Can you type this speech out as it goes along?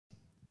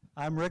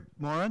I'm Rick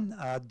Morin,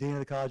 Dean of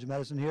the College of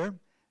Medicine here,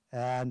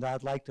 and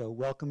I'd like to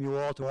welcome you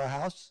all to our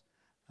house.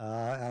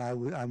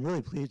 I'm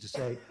really pleased to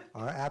say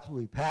our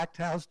absolutely packed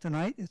house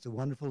tonight. It's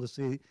wonderful to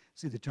see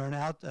the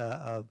turnout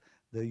of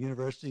the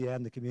university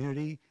and the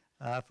community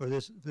for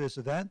this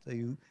event.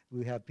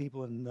 We have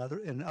people in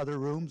other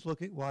rooms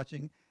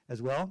watching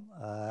as well,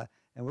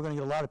 and we're going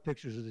to get a lot of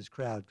pictures of this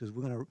crowd because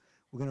we're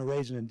going to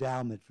raise an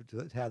endowment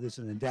to have this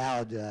an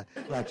endowed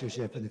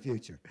lectureship in the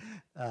future.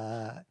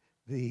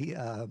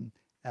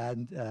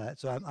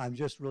 So I'm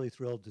just really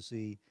thrilled to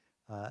see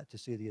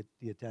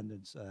the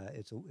attendance.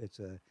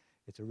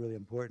 It's a really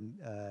important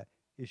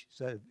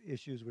set of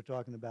issues we're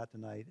talking about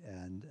tonight,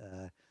 and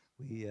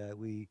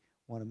we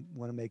want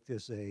to make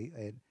this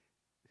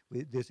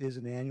this is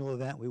an annual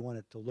event. We want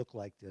it to look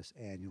like this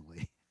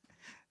annually.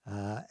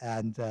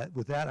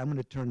 With that, I'm going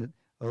to turn it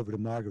over to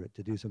Margaret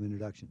to do some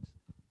introductions.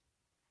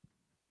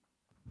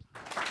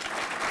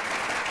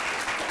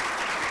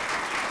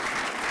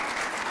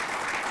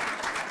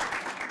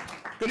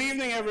 Good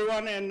evening,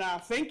 everyone, and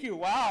thank you.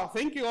 Wow,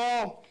 thank you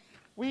all.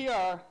 We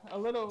are a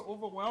little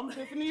overwhelmed,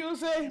 Tiffany, you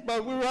say,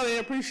 but we really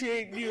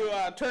appreciate you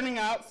turning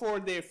out for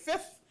the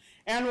 5th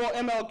annual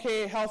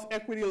MLK Health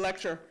Equity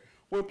Lecture.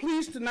 We're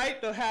pleased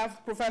tonight to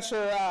have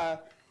Professor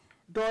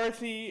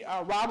Dorothy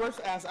Roberts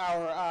as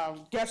our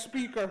guest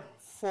speaker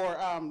for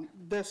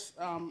this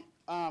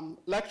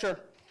lecture.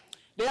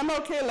 The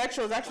MLK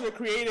lecture was actually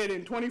created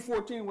in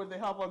 2014 with the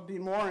help of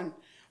Dean Morin,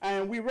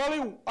 and we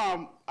really,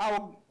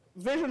 our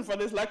vision for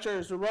this lecture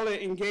is to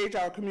really engage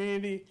our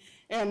community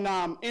and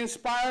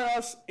inspire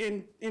us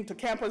into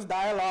campus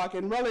dialogue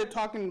and really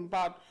talking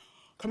about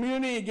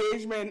community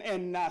engagement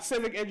and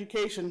civic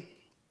education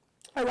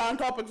around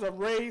topics of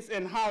race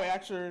and how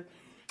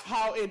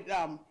it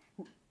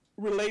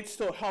relates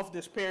to health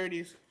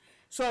disparities.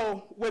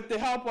 So with the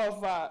help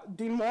of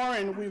Dean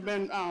Morin, we've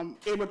been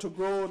able to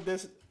grow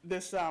this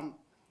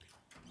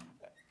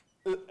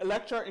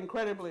lecture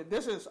incredibly.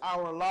 This is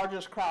our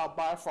largest crowd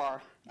by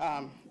far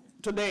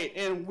to date,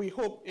 and we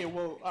hope it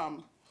will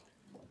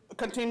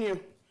continue.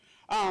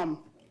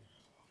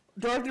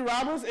 Dorothy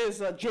Roberts is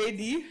a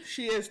JD.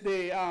 She is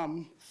the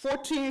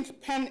 14th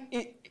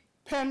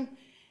Penn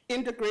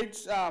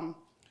Integrates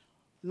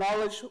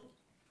Knowledge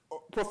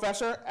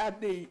Professor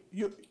at the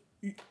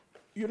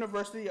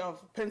University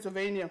of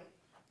Pennsylvania.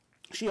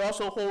 She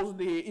also holds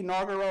the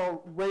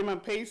inaugural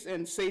Raymond Pace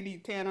and Sadie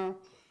Tanner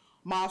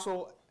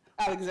Marshall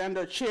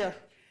Alexander Chair.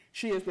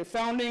 She is the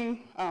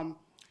founding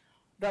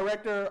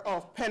Director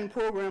of Penn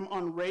Program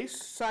on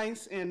Race,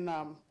 Science, and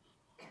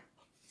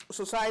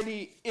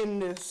Society in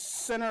the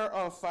Center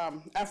of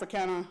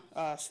Africana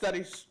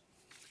Studies.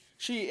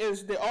 She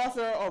is the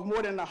author of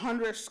more than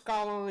 100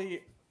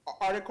 scholarly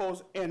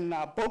articles and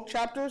book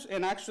chapters,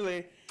 and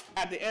actually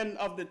at the end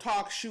of the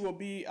talk, she will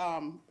be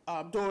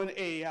doing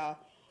a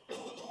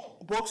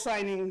book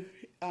signing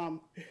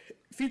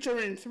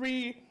featuring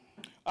three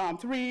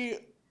of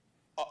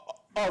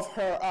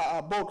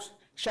her books,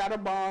 Shadow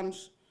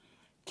Bonds,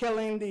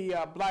 Killing the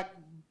Black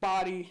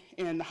Body,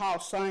 and How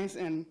Science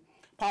and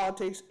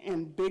Politics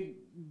and Big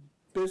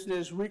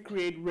Business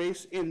Recreate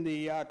Race in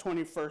the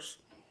 21st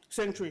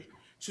Century.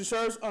 She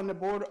serves on the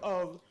board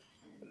of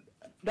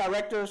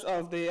directors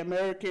of the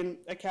American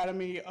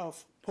Academy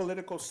of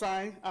Political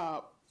Science,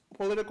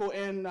 Political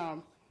and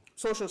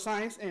Social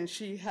Science, and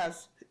she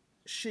has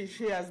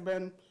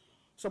been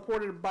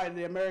supported by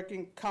the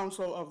American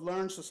Council of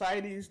Learned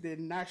Societies, the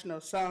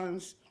National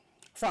Science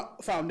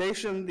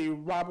Foundation, the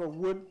Robert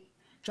Wood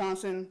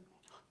Johnson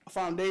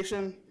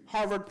Foundation,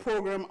 Harvard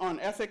Program on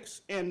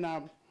Ethics and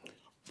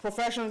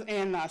Professions,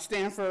 and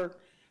Stanford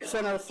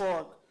Center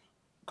for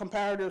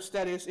Comparative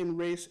Studies in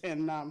Race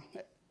and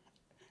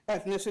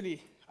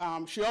Ethnicity.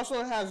 She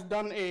also has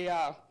done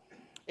a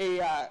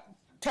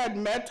TED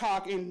Med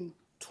Talk in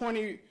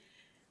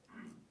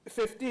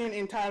 2015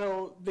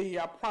 entitled The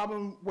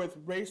Problem with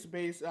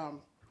Race-Based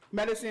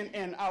Medicine,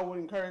 and I would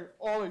encourage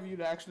all of you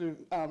to actually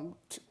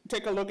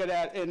take a look at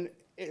that, and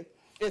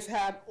it's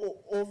had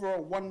over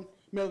 1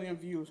 million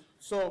views.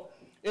 So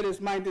it is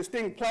my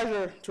distinct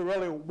pleasure to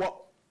really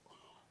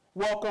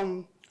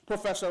welcome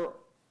Professor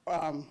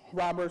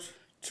Roberts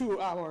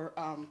to our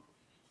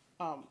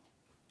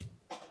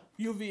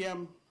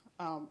UVM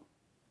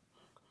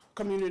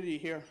community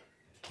here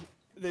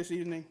this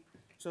evening.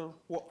 So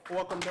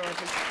welcome,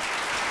 Dorothy.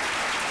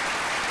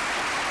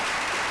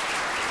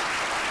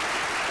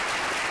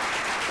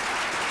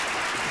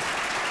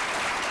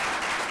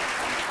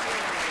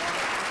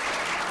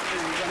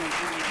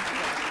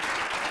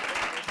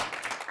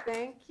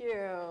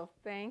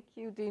 Thank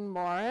you, Dean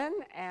Morin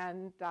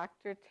and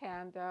Dr.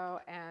 Tando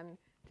and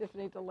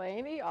Tiffany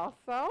Delaney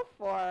also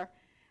for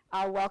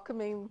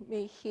welcoming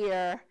me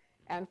here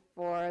and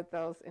for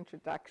those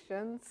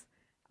introductions.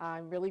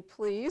 I'm really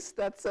pleased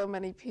that so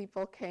many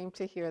people came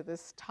to hear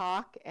this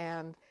talk,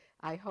 and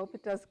I hope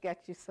it does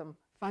get you some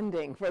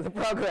funding for the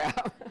program.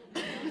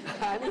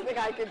 Anything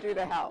I can do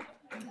to help.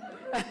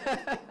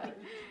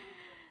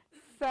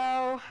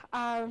 So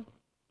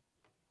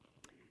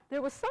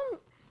there was some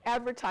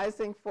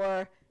advertising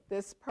for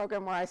this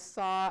program where I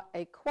saw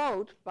a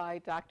quote by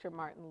Dr.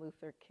 Martin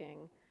Luther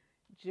King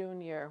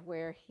Jr.,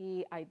 where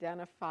he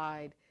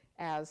identified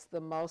as the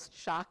most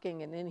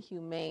shocking and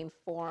inhumane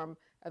form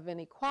of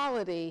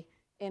inequality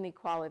in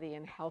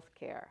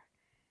healthcare.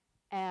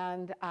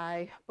 And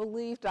I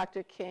believe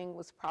Dr. King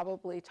was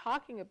probably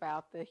talking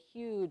about the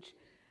huge,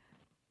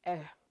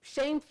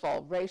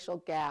 shameful racial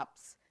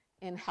gaps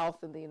in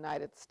health in the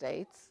United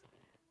States.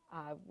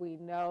 We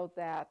know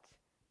that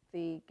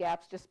the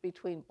gaps just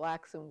between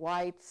blacks and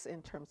whites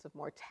in terms of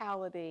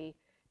mortality,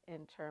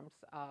 in terms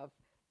of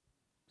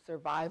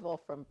survival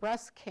from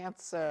breast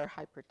cancer,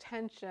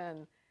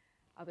 hypertension,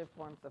 other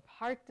forms of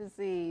heart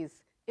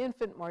disease,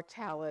 infant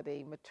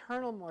mortality,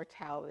 maternal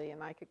mortality,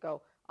 and I could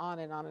go on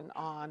and on and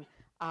on,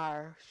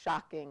 are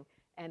shocking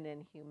and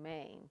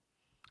inhumane.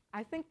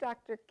 I think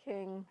Dr.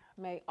 King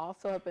may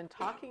also have been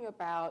talking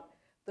about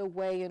the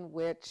way in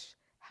which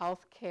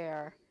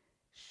healthcare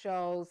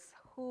shows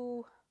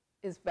who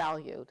is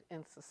valued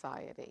in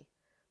society,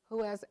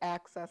 who has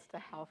access to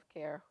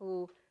healthcare,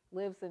 who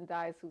lives and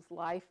dies, whose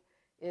life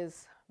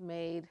is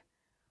made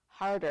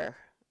harder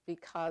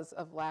because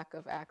of lack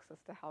of access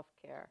to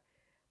healthcare,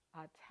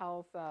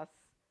 tells us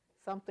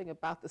something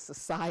about the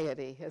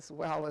society as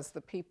well as the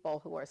people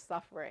who are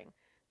suffering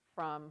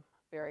from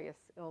various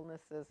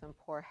illnesses and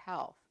poor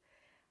health.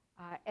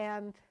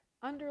 And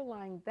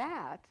underlying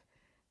that,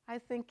 I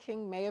think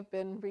King may have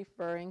been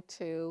referring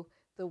to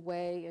the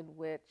way in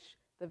which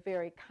the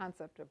very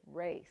concept of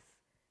race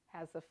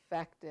has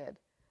affected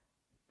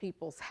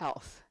people's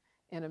health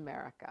in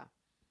America.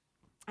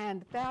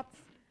 And that's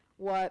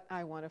what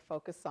I want to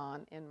focus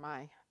on in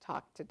my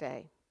talk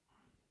today.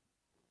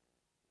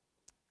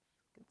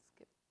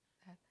 Skip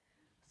that.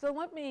 So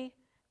let me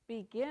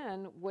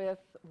begin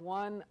with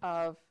one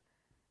of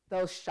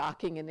those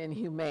shocking and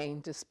inhumane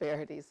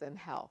disparities in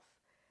health.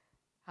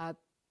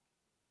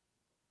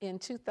 In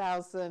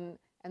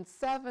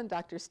 2007,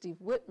 Dr.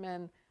 Steve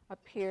Whitman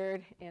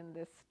appeared in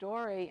this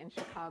story in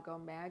Chicago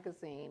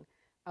Magazine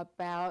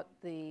about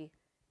the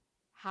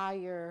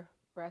higher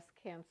breast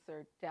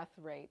cancer death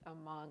rate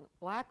among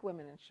black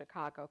women in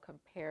Chicago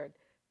compared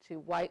to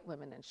white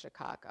women in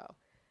Chicago.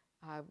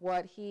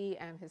 What he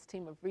and his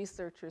team of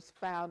researchers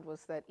found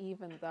was that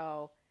even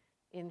though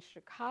in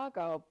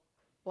Chicago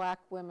black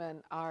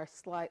women are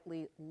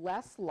slightly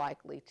less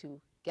likely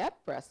to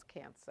get breast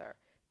cancer,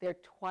 they're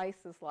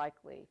twice as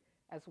likely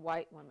as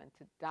white women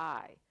to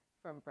die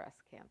from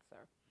breast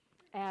cancer.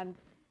 And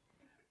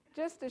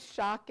just as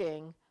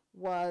shocking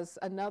was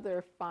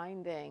another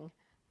finding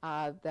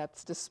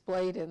that's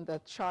displayed in the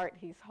chart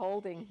he's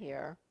holding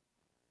here,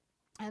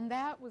 and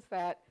that was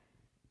that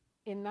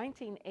in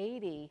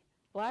 1980,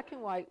 black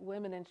and white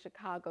women in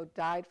Chicago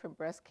died from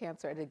breast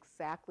cancer at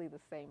exactly the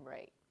same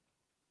rate.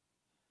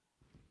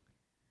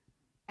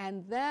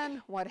 And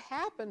then what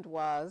happened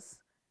was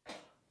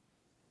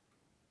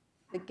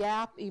the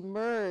gap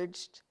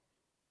emerged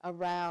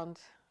around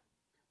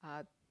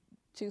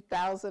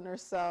 2000 or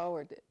so,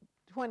 or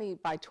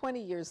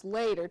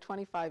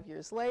 25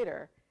 years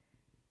later,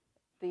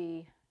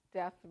 the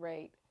death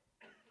rate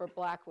for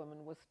black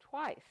women was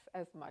twice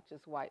as much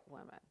as white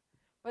women.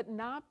 But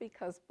not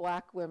because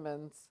black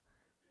women's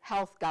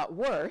health got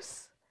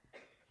worse.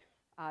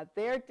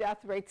 Their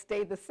death rate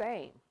stayed the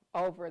same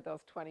over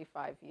those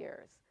 25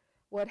 years.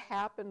 What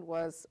happened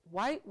was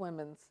white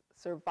women's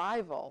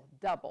survival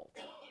doubled,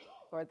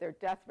 or their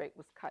death rate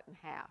was cut in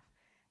half.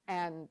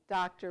 And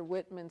Dr.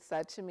 Whitman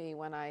said to me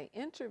when I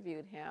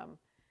interviewed him,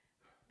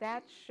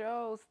 that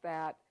shows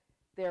that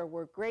there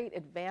were great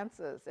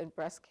advances in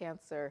breast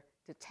cancer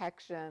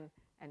detection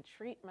and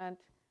treatment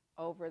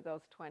over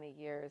those 20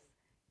 years,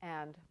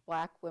 and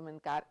black women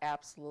got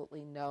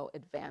absolutely no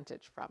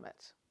advantage from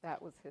it.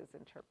 That was his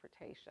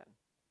interpretation.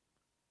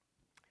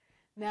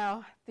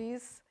 Now,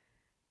 these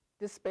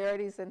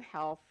disparities in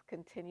health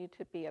continue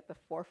to be at the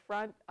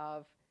forefront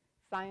of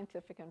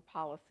scientific and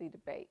policy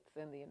debates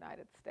in the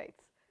United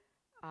States.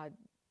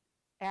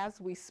 As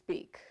we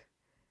speak,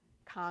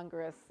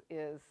 Congress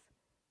is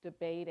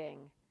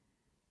debating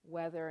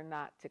whether or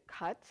not to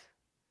cut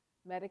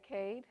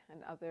Medicaid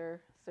and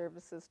other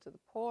services to the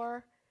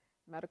poor,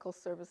 medical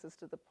services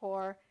to the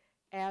poor,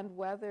 and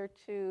whether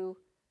to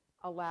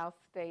allow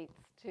states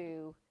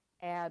to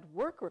add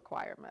work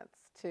requirements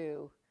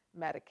to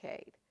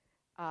Medicaid.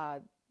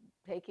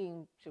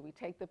 Should we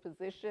take the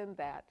position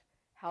that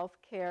health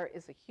care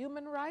is a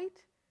human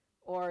right,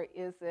 or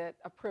is it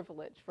a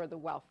privilege for the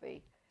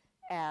wealthy?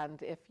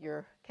 And if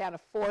you can't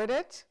afford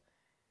it,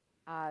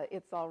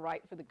 it's all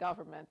right for the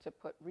government to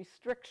put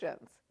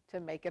restrictions to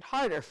make it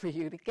harder for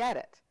you to get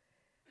it.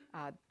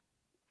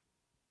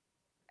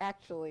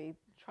 Actually,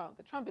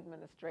 the Trump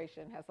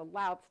administration has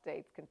allowed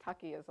states,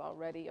 Kentucky has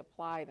already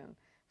applied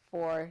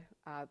for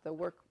the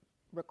work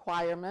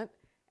requirement,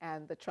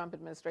 and the Trump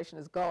administration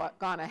has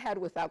gone ahead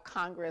without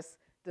Congress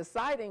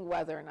deciding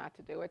whether or not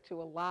to do it,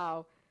 to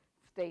allow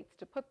states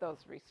to put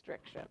those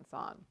restrictions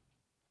on.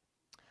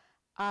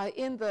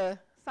 In the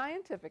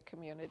scientific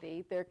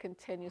community, there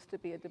continues to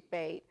be a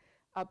debate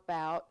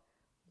about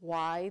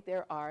why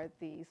there are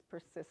these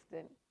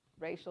persistent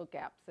racial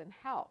gaps in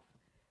health,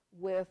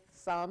 with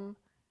some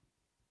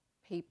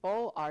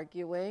people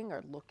arguing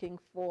or looking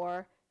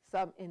for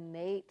some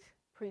innate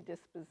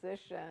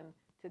predisposition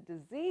to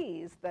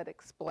disease that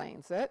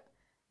explains it,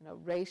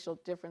 racial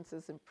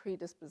differences in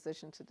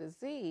predisposition to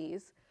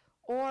disease,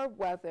 or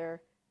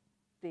whether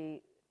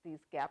these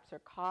gaps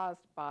are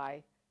caused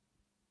by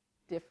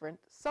different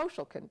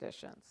social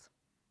conditions.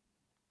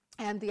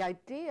 And the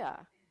idea,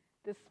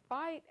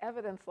 despite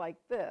evidence like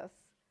this,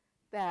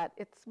 that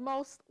it's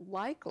most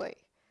likely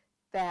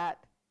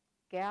that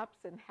gaps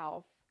in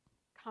health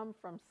come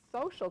from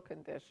social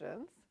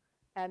conditions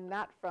and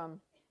not from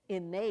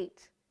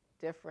innate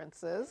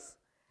differences,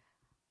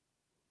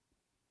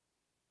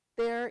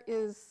 there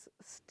is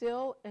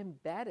still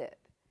embedded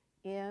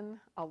in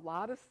a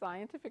lot of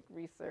scientific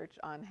research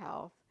on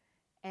health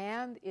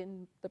and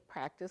in the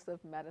practice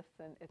of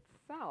medicine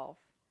itself,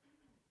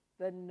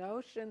 the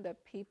notion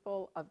that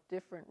people of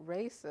different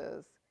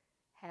races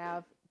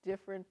have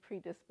different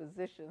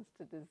predispositions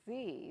to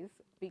disease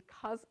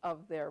because of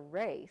their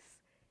race,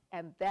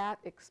 and that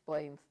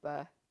explains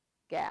the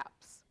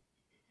gaps.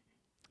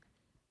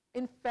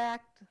 In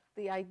fact,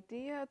 the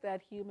idea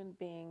that human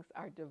beings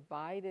are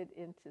divided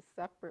into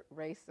separate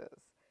races,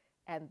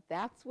 and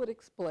that's what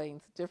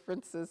explains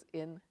differences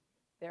in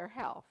their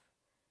health,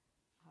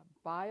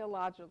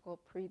 biological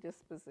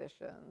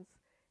predispositions,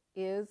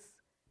 is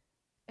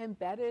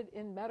embedded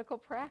in medical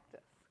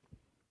practice.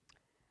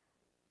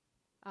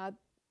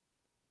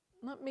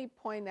 Let me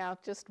point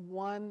out just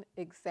one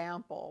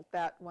example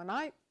that when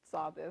I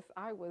saw this,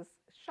 I was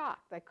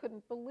shocked. I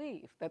couldn't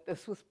believe that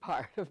this was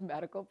part of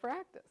medical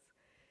practice.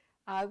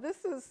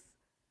 This is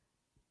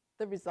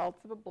the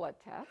results of a blood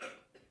test,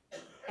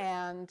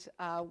 and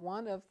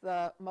one of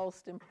the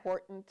most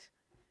important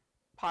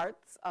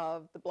parts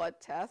of the blood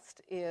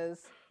test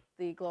is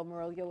the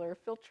glomerular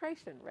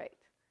filtration rate,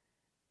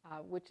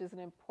 which is an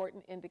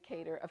important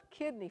indicator of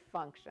kidney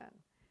function.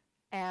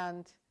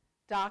 And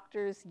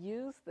doctors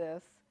use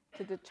this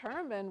to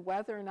determine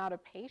whether or not a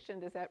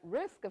patient is at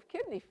risk of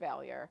kidney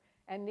failure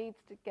and needs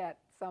to get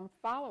some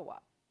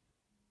follow-up.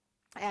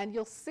 And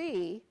you'll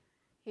see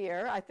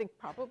here, I think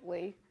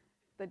probably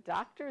the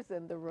doctors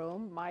in the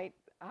room might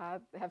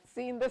have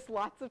seen this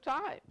lots of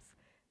times,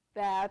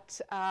 that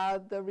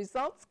the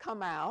results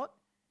come out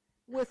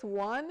with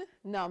one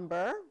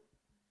number,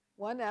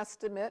 one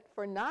estimate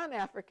for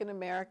non-African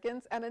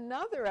Americans and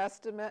another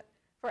estimate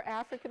for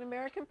African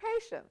American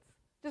patients,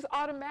 just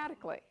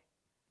automatically.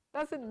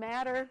 Doesn't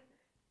matter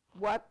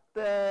what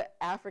the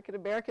African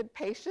American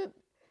patient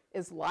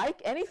is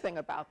like, anything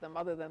about them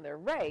other than their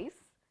race,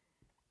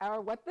 or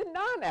what the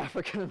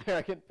non-African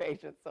American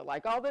patients are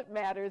like. All that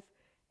matters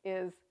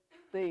is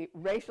the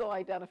racial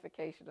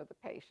identification of the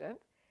patient.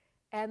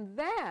 And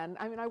then,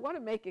 I want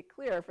to make it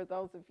clear for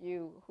those of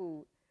you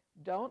who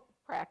don't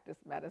practice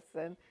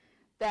medicine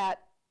that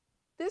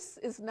this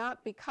is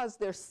not because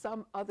there's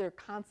some other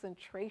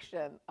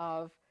concentration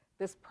of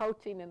this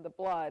protein in the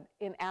blood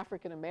in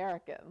African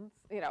Americans,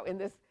 in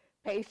this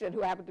patient who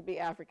happened to be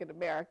African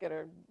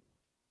American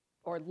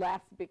or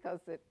less because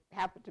it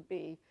happened to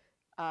be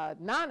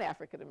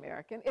non-African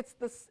American. It's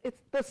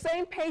the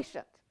same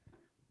patient.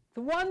 It's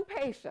one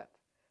patient.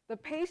 The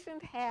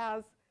patient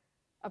has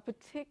a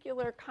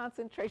particular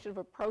concentration of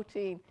a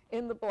protein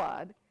in the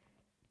blood,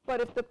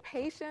 but if the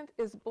patient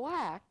is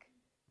black,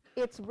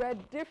 it's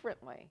read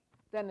differently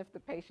than if the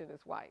patient is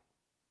white.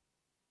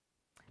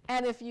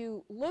 And if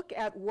you look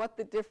at what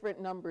the different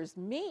numbers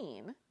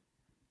mean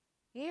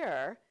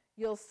here,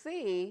 you'll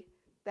see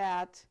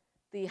that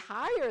the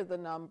higher the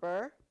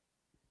number,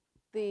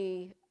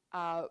 the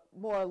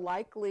more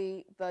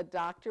likely the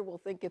doctor will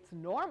think it's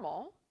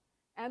normal,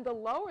 and the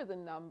lower the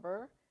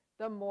number,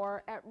 the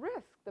more at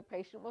risk the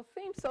patient will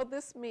seem. So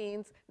this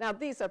means, now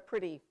these are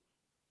pretty,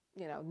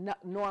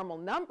 normal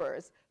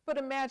numbers, but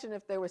imagine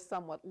if they were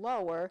somewhat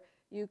lower,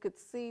 you could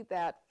see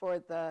that for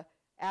the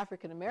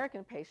African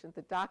American patient,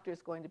 the doctor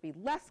is going to be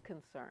less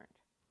concerned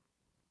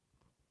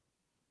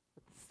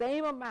with the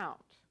same amount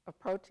of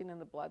protein in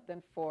the blood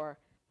than for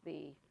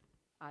the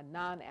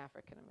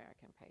non-African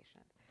American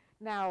patient.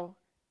 Now,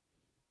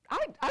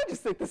 I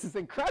just think this is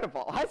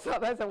incredible. I saw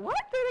that, I said, what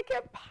did it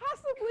can't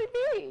possibly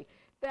be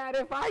that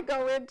if I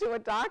go into a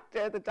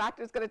doctor, the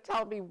doctor's going to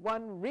tell me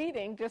one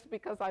reading just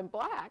because I'm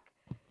black,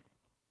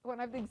 when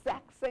I have the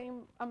exact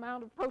same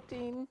amount of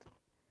protein,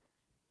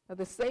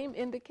 the same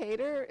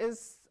indicator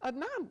as a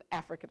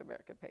non-African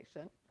American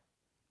patient.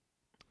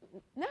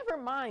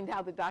 Never mind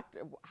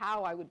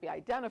how I would be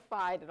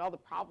identified and all the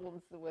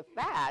problems with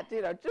that,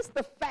 just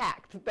the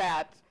fact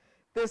that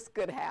this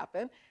could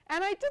happen.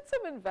 And I did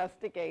some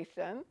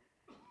investigation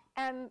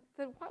and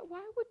said,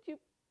 why would you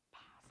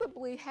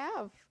possibly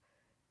have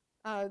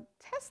a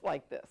test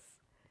like this?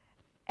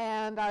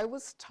 And I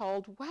was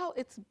told, well,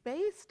 it's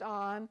based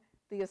on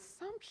the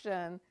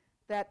assumption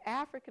that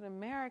African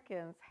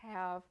Americans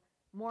have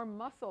more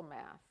muscle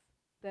mass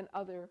than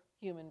other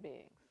human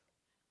beings.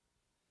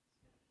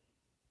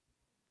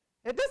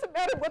 It doesn't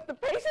matter what the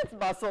patient's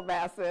muscle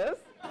mass is.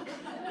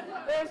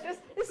 There's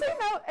just, you see,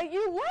 now,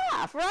 you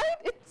laugh, right?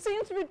 It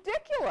seems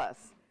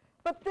ridiculous.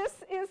 But this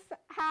is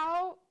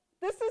how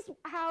this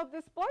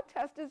blood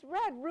test is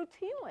read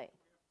routinely.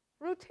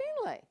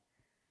 Routinely.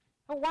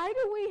 Why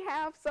do we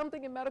have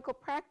something in medical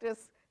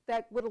practice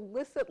that would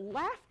elicit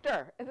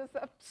laughter? It is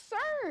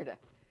absurd.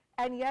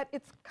 And yet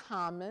it's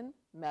common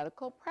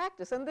medical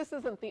practice. And this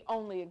isn't the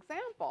only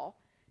example.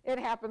 It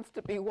happens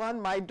to be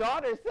one my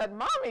daughter said,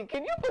 "Mommy,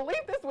 can you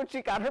believe this?" when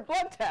she got her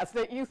blood test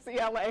at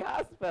UCLA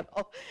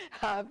Hospital.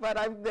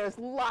 But there's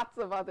lots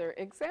of other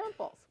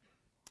examples.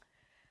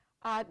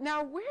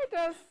 Now, where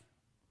does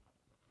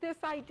this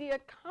idea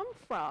come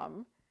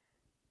from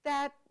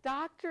that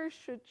doctors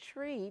should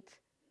treat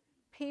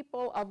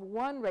people of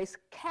one race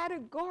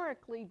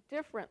categorically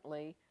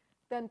differently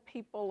than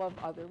people of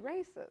other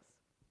races?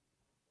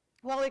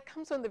 Well, it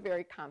comes from the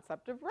very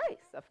concept of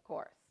race, of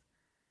course.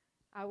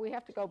 We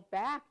have to go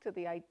back to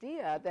the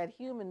idea that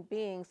human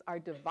beings are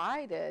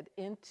divided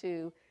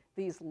into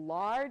these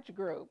large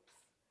groups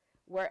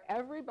where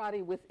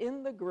everybody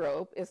within the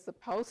group is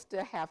supposed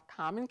to have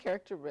common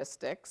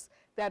characteristics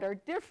that are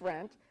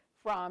different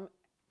from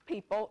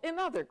people in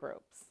other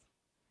groups.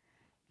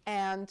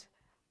 And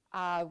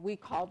we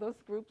call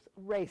those groups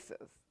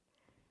races.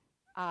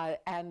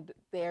 And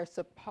they're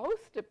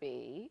supposed to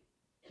be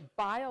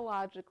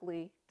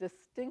biologically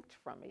distinct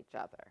from each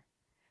other.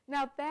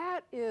 Now,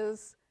 that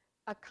is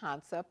a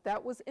concept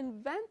that was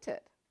invented.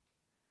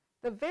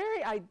 The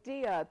very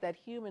idea that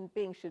human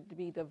beings should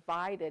be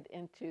divided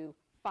into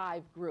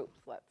 5 groups,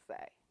 let's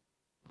say,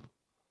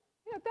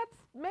 that's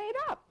made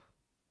up.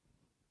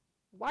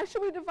 Why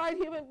should we divide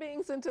human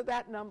beings into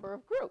that number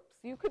of groups?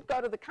 You could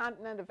go to the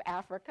continent of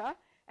Africa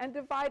and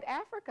divide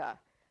Africa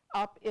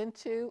up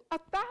into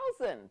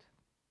 1,000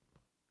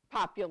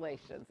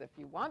 populations if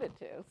you wanted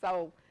to.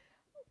 So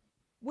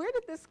where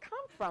did this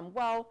come from?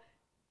 Well,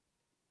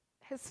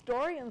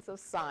 historians of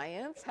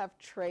science have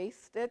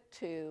traced it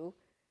to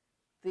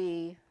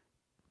the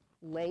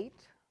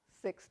late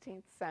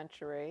 16th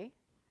century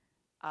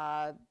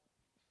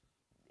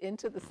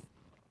into the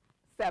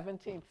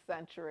 17th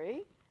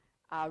century,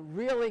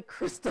 really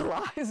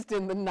crystallized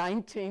in the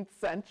 19th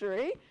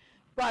century.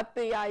 But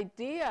the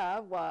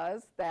idea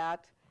was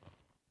that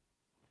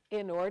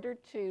in order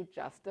to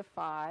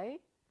justify,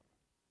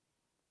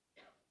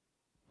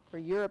 for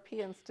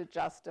Europeans to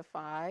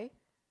justify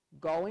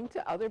going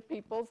to other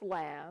people's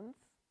lands,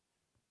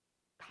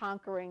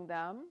 conquering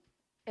them,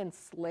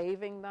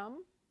 enslaving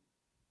them,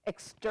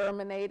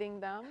 exterminating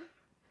them,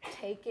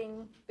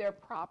 taking their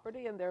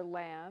property and their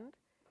land,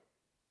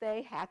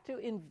 they had to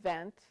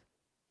invent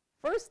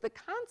first the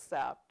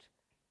concept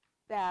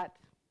that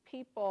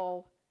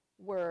people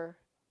were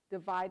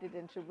divided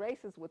into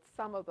races, with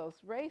some of those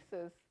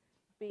races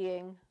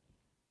being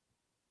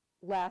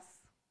less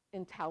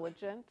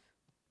intelligent,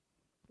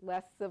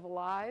 less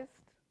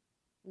civilized,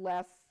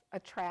 less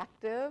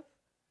attractive,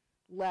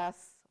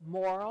 less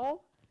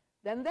moral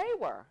than they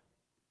were.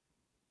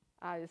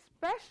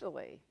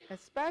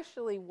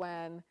 Especially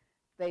when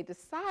they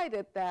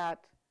decided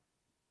that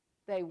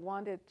they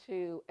wanted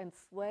to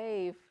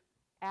enslave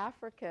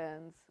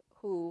Africans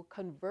who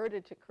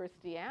converted to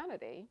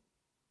Christianity.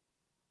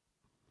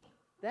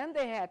 Then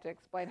they had to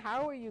explain,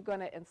 how are you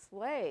going to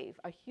enslave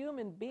a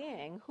human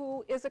being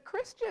who is a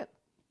Christian?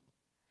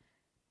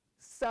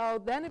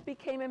 So then it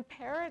became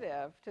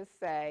imperative to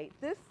say,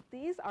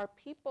 these are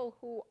people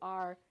who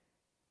are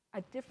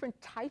a different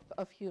type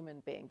of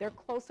human being. They're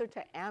closer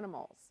to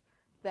animals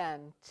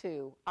than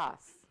to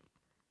us.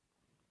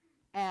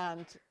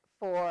 And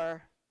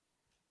for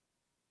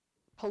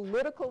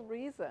political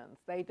reasons,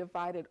 they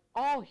divided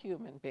all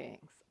human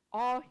beings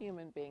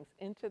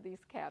into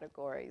these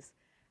categories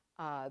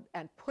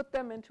and put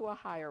them into a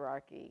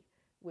hierarchy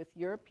with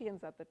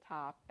Europeans at the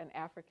top and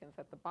Africans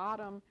at the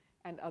bottom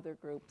and other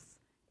groups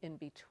in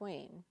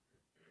between.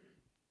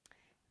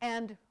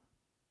 And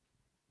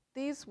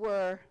these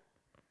were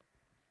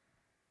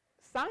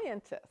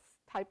scientists,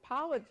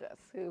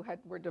 typologists, who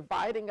were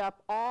dividing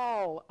up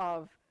all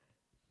of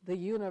the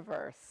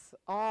universe,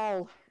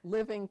 all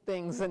living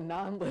things and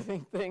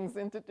non-living things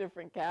into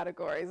different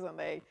categories, and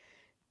they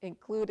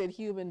included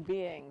human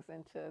beings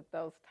into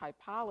those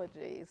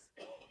typologies.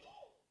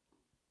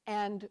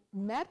 And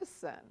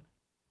medicine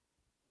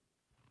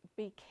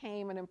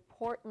became an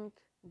important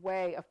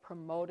way of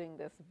promoting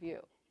this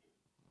view,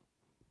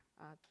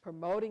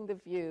 promoting the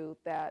view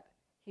that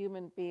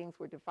human beings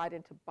were divided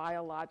into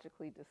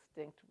biologically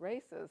distinct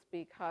races,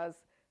 because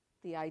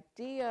the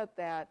idea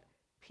that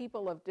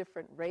people of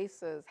different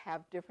races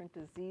have different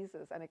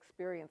diseases and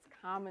experience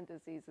common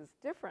diseases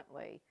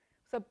differently.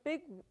 It's a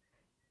big,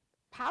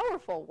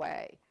 powerful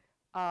way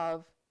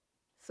of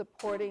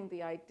supporting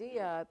the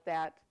idea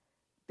that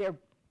they're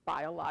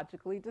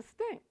biologically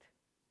distinct.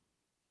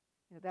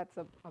 That's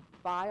a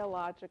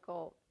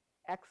biological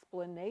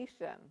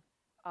explanation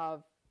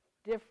of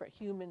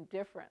human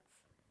difference,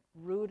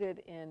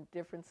 rooted in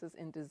differences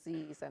in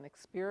disease and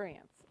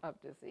experience of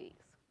disease.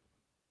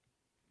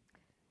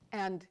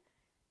 And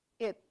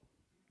it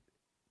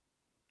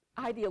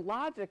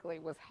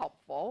ideologically was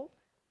helpful,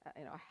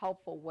 a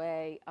helpful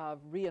way of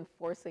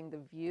reinforcing the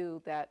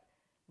view that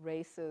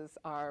races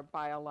are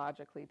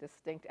biologically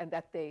distinct and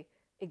that they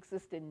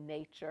exist in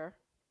nature.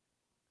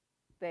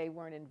 They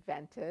weren't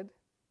invented.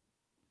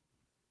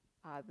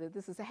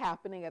 This is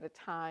happening at a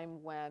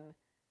time when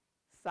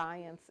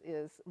science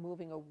is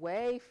moving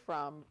away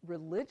from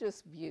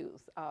religious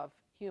views of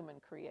human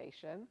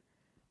creation,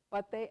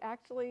 but they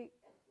actually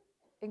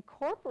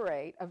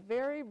incorporate a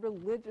very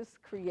religious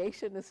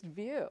creationist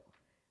view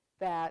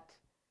that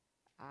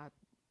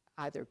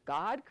either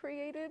God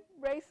created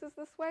races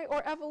this way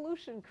or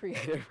evolution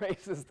created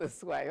races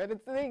this way. And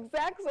it's the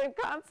exact same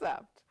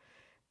concept,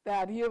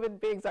 that human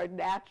beings are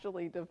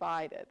naturally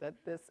divided, that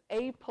this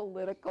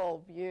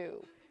apolitical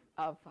view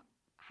of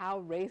how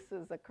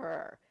races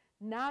occur,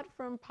 not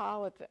from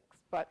politics,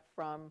 but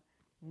from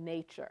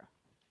nature.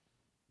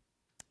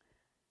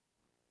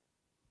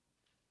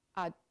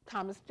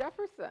 Thomas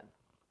Jefferson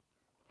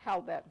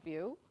held that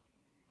view.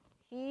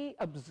 He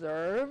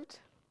observed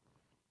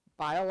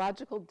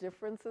biological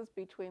differences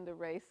between the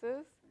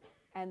races,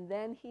 and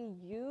then he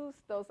used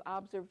those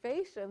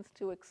observations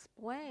to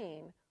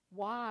explain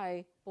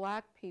why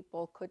black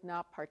people could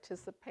not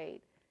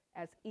participate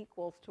as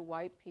equals to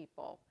white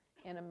people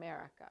in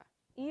America.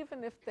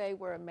 Even if they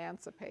were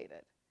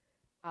emancipated,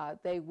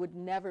 they would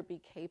never be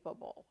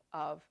capable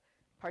of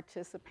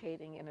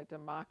participating in a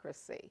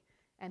democracy.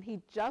 And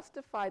he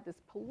justified this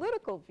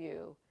political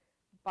view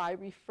by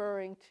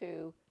referring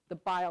to the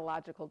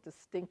biological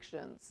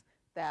distinctions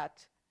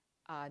that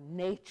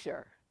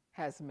nature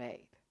has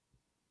made.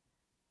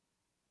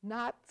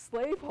 Not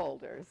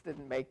slaveholders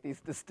didn't make these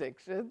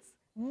distinctions.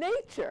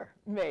 Nature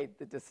made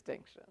the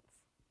distinctions.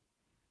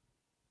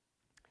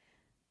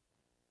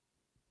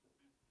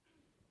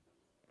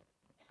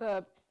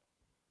 The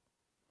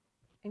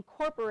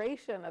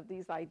incorporation of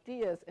these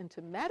ideas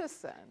into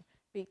medicine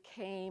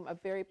became a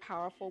very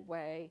powerful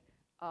way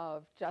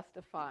of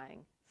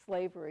justifying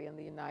slavery in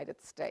the United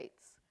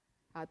States.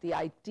 The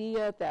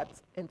idea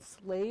that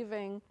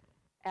enslaving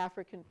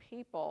African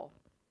people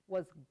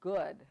was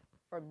good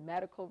for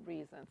medical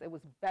reasons, it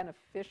was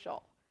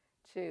beneficial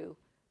to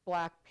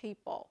black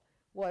people,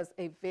 was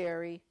a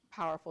very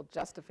powerful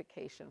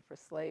justification for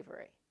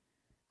slavery.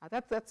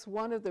 That's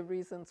one of the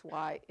reasons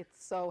why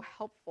it's so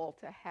helpful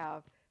to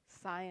have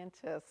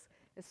scientists,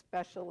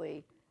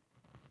 especially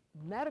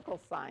medical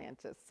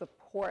scientists,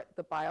 support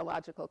the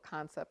biological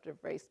concept of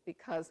race,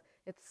 because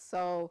it's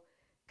so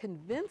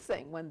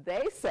convincing when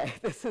they say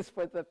this is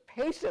for the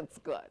patient's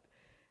good.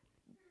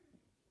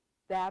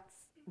 That's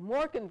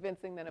more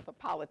convincing than if a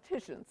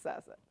politician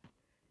says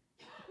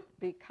it,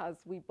 because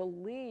we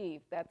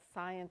believe that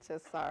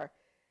scientists are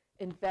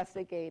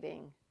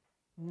investigating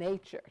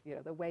nature,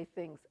 the way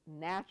things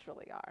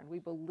naturally are. And we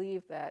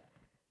believe that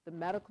the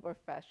medical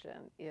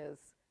profession is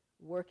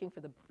working for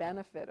the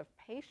benefit of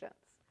patients.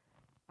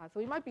 So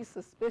we might be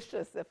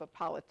suspicious if a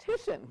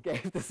politician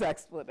gave this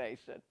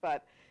explanation,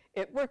 but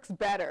it works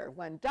better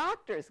when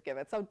doctors give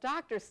it. So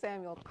Dr.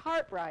 Samuel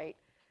Cartwright,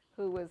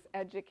 who was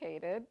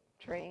educated,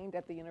 trained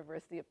at the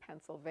University of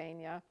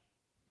Pennsylvania,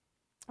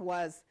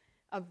 was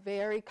a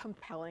very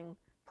compelling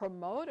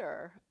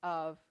promoter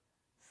of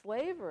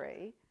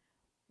slavery,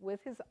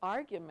 with his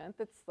argument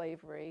that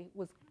slavery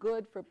was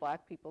good for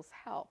black people's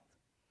health.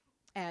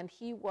 And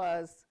he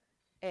was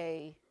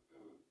an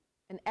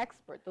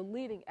expert, the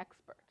leading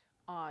expert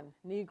on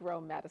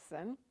Negro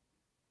medicine.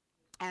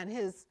 And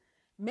his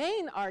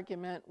main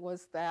argument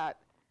was that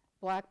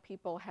black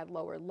people had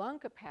lower lung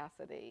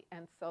capacity,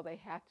 and so they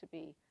had to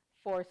be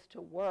forced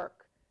to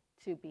work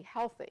to be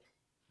healthy.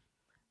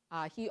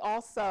 He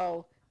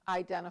also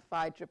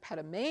identified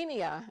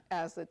drapetomania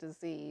as a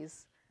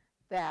disease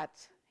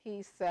that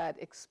he said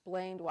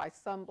explained why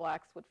some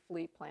blacks would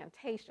flee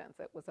plantations.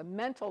 It was a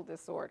mental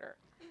disorder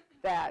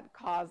that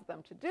caused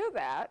them to do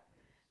that,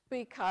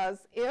 because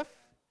if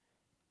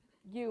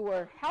you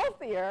were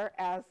healthier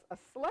as a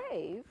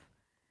slave,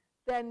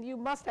 then you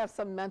must have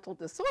some mental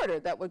disorder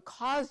that would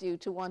cause you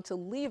to want to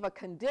leave a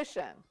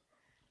condition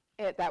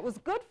that was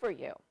good for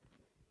you.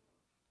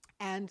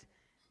 And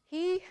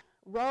he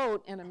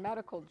wrote in a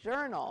medical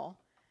journal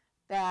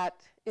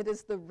that it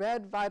is the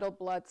red vital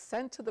blood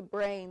sent to the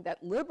brain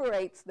that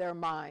liberates their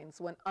minds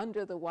when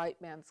under the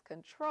white man's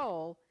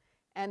control,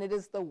 and it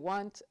is the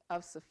want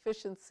of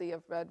sufficiency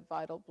of red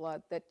vital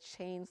blood that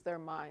chains their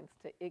minds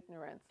to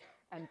ignorance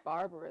and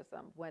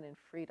barbarism when in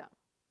freedom.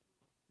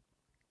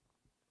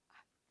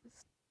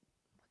 Just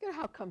look at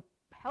how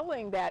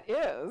compelling that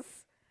is,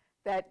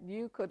 that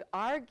you could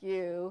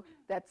argue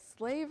that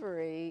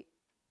slavery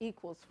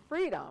equals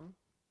freedom,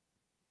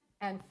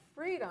 and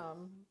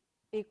freedom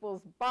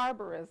equals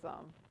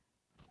barbarism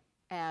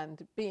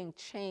and being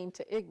chained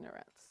to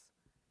ignorance.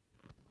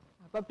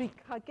 But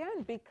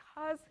again,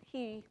 because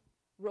he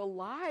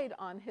relied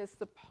on his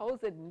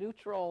supposed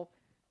neutral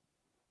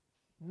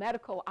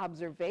medical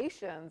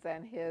observations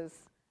and his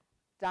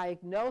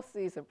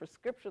diagnoses and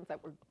prescriptions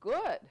that were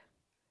good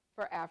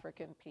for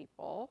African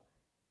people,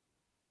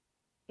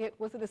 it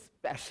was an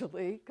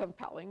especially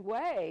compelling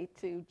way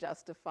to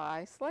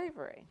justify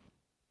slavery.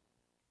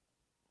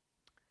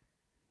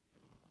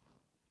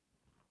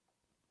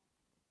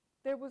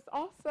 There was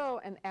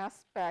also an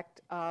aspect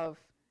of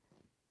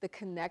the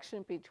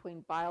connection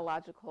between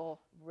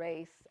biological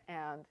race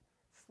and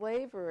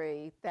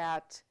slavery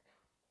that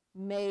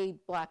made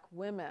black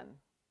women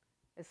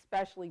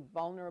especially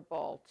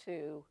vulnerable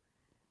to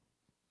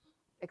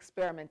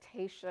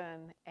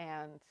experimentation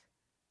and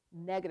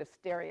negative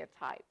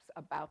stereotypes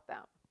about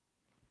them.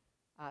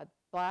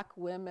 Black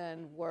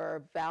women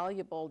were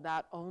valuable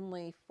not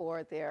only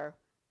for their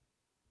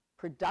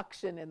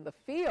production in the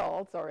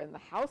fields or in the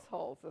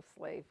households of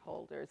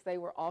slaveholders, they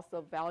were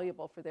also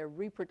valuable for their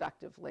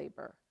reproductive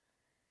labor.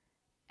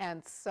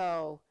 And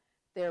so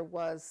there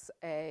was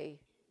an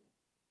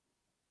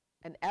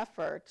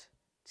effort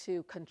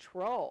to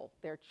control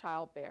their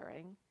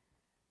childbearing,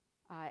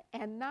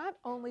 and not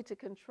only to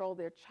control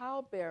their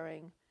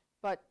childbearing,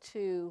 but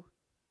to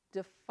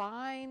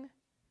define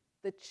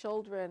the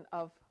children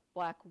of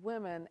black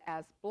women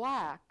as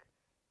black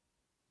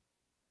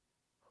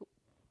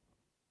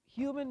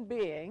human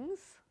beings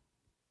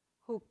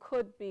who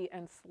could be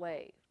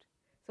enslaved.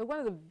 So one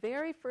of the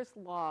very first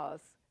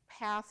laws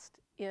passed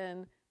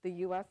in the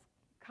U.S.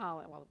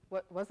 colony, well,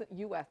 what wasn't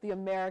U.S., the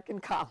American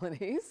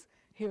colonies,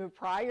 even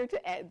prior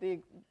to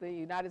the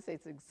United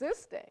States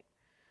existing,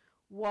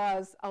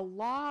 was a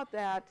law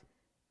that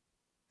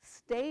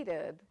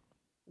stated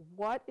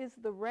what is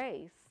the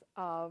race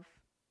of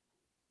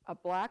a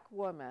black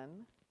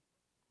woman's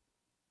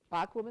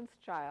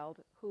child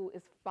who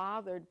is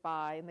fathered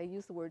by, and they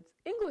use the words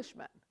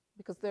Englishmen,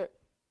 because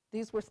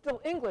these were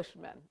still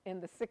Englishmen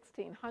in the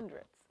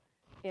 1600s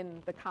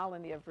in the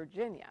colony of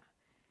Virginia.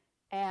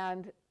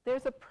 And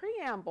there's a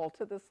preamble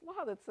to this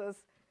law that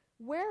says,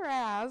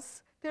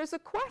 whereas there's a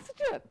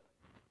question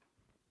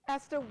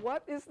as to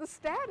what is the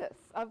status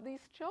of these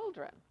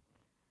children.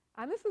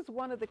 And this is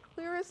one of the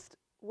clearest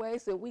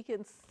ways that we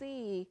can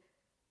see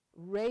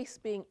race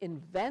being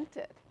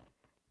invented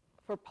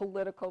for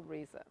political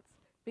reasons.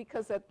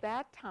 Because at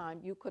that time,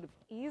 you could have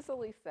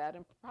easily said,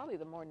 and probably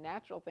the more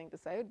natural thing to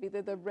say would be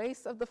the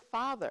race of the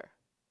father.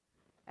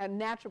 And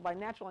by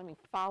natural, I mean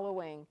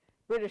following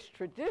British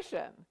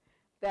tradition,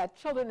 that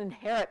children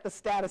inherit the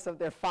status of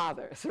their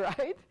fathers,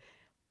 right?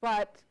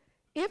 But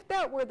if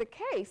that were the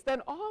case,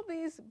 then all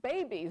these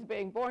babies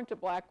being born to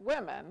black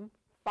women,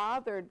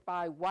 fathered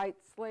by white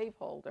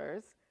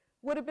slaveholders,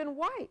 would have been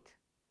white.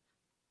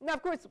 Now,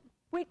 of course,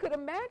 we could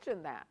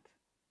imagine that.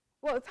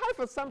 Well, it's hard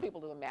for some people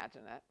to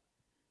imagine it.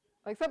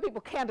 Like, some people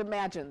can't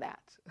imagine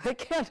that. They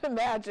can't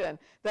imagine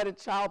that a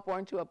child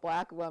born to a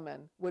black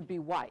woman would be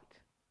white.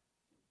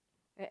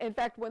 In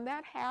fact, when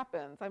that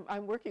happens,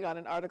 I'm working on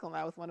an article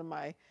now with one of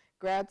my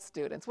grad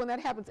students. When that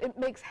happens, it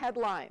makes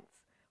headlines.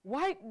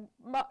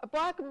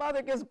 Black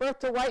mother gives birth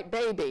to white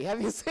baby. Have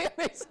you seen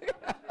these?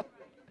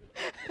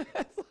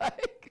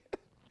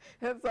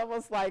 It's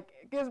almost like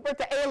gives birth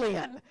to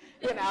alien.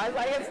 You know,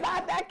 it's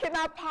like, that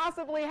cannot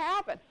possibly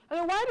happen. I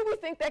mean, why do we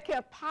think that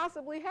can't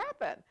possibly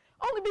happen?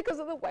 Only because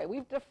of the way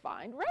we've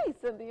defined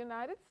race in the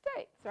United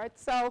States, right?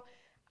 So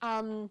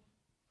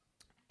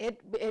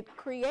it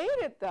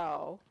created,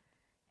 though,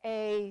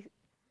 an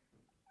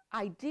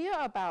idea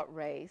about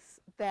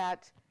race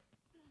that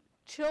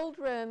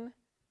children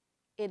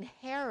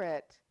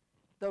inherit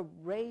the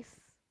race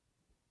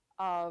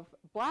of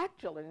black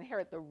children,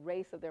 inherit the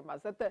race of their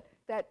mothers,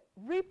 that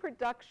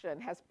reproduction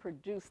has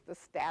produced the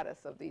status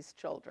of these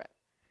children.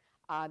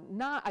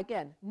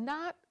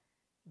 Not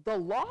the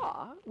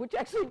law, which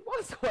actually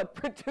was what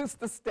produced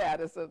the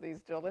status of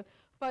these children,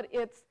 but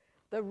it's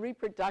the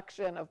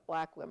reproduction of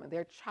black women,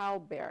 their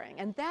childbearing.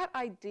 And that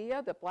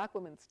idea that black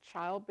women's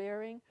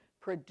childbearing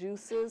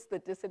produces the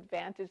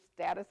disadvantaged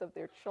status of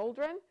their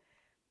children,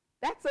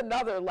 that's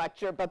another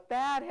lecture, but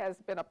that has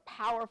been a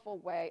powerful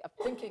way of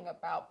thinking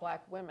about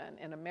black women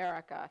in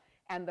America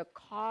and the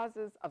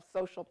causes of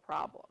social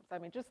problems. I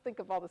mean, just think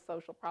of all the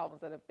social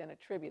problems that have been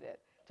attributed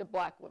to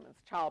black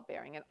women's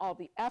childbearing and all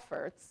the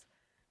efforts.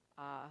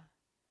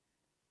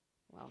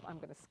 Well, I'm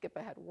going to skip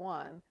ahead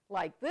one.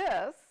 Like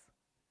this,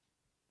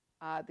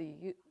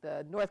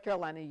 the North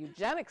Carolina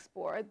Eugenics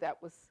Board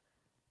that was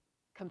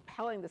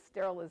compelling the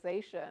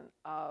sterilization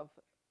of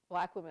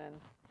black women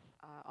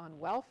on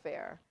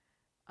welfare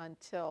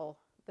until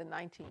the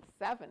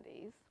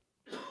 1970s.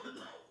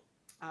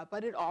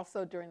 But it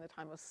also, during the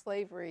time of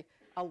slavery,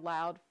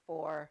 allowed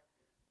for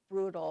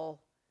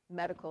brutal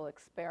medical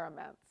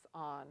experiments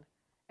on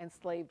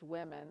enslaved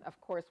women.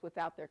 Of course,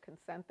 without their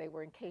consent, they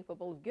were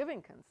incapable of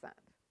giving consent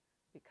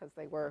because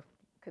they were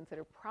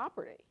considered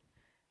property,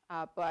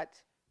 but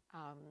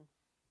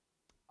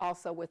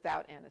also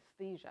without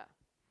anesthesia.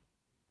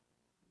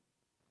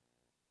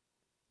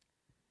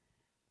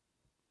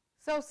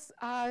 So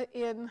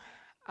in,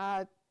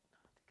 I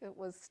think it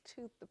was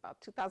about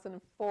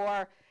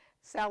 2004,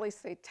 Sally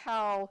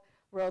Satel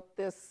wrote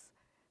this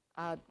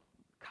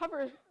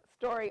cover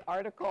story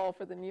article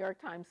for the New York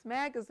Times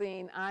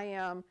Magazine. I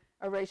am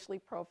a racially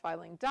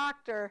profiling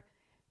doctor.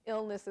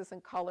 Illness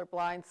isn't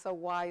colorblind, so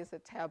why is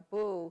it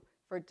taboo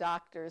for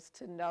doctors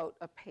to note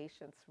a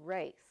patient's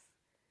race.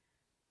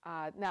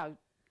 Now,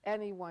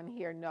 anyone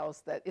here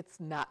knows that it's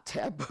not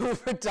taboo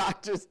for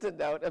doctors to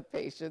note a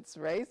patient's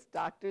race.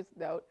 Doctors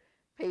note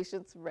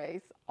patients'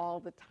 race all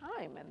the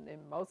time, and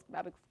in most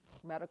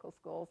medical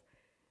schools,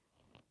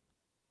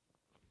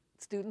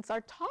 students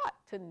are taught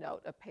to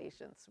note a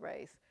patient's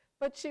race.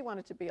 But she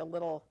wanted to be a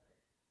little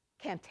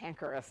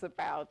cantankerous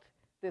about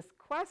this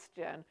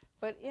question,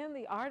 but in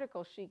the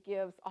article she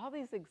gives all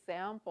these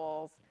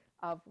examples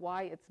of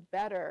why it's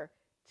better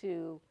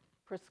to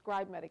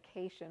prescribe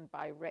medication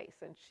by race.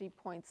 And she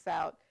points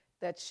out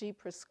that she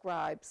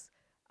prescribes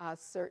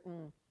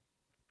certain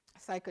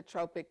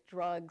psychotropic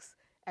drugs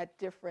at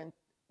different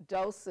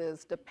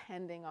doses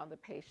depending on the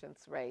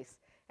patient's race.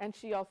 And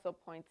she also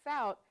points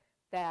out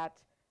that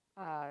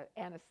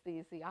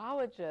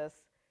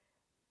anesthesiologists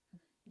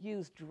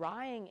use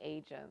drying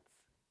agents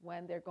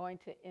when they're going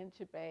to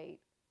intubate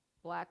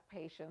Black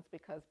patients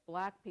because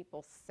Black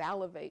people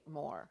salivate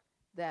more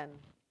than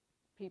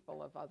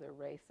people of other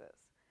races.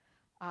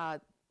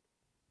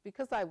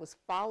 Because I was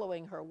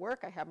following her work,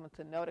 I happened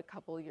to note a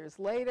couple of years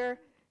later,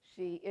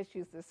 she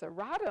issues this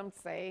erratum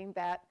saying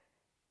that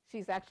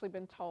she's actually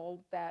been told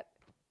that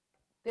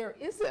there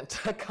isn't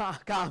a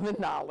common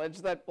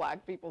knowledge that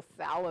Black people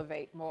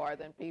salivate more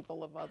than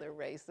people of other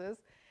races.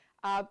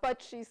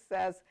 But she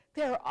says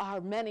there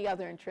are many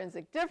other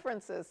intrinsic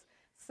differences,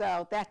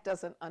 so that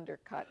doesn't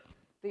undercut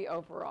the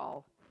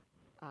overall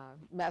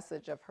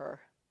message of her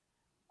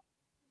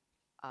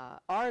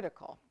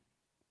article.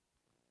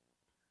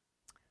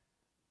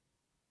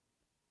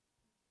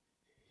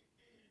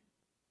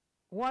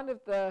 One of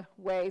the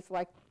ways,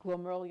 like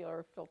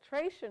glomerular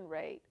filtration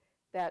rate,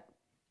 that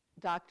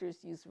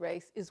doctors use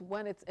race is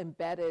when it's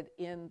embedded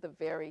in the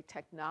very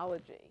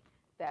technology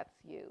that's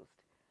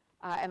used.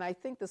 And I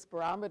think the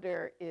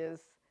spirometer is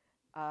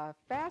a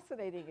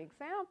fascinating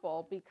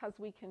example because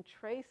we can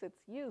trace its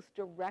use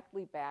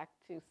directly back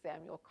to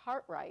Samuel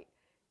Cartwright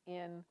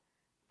in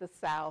the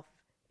South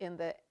in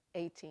the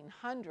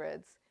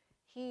 1800s.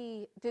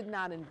 He did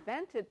not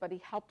invent it, but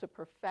he helped to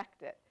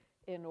perfect it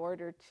in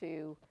order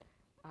to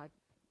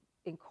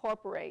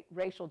incorporate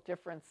racial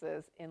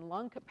differences in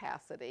lung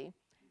capacity.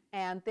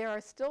 And there are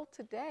still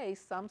today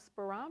some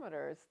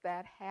spirometers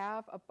that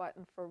have a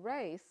button for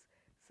race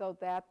so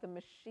that the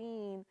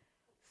machine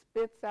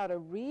spits out a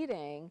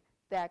reading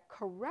that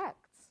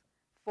corrects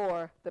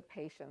for the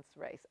patient's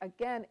race.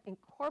 Again,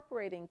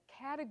 incorporating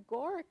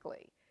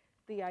categorically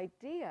the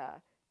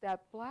idea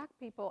that Black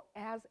people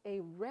as a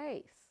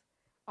race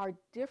are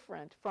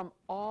different from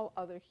all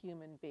other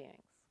human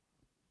beings.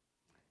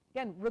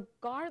 Again,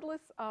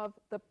 regardless of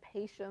the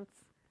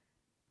patient's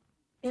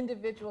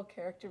individual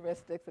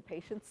characteristics, the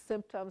patient's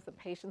symptoms, the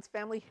patient's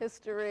family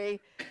history,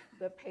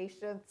 the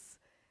patient's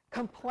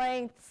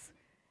complaints,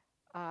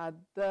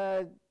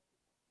 the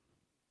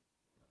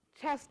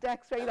chest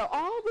x-ray,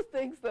 all the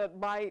things that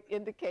might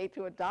indicate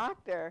to a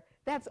doctor,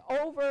 that's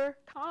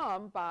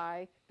overcome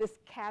by this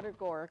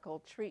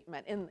categorical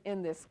treatment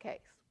in this case.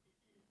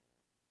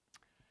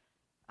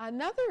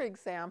 Another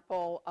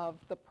example of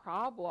the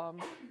problem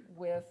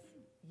with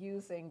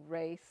using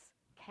race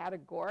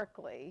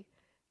categorically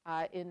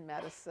in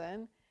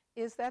medicine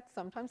is that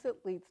sometimes it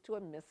leads to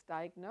a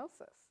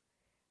misdiagnosis.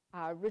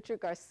 Richard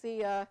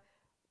Garcia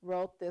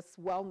wrote this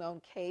well-known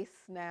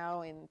case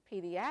now in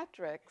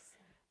pediatrics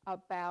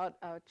about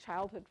a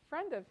childhood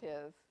friend of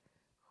his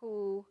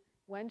who,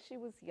 when she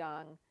was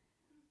young,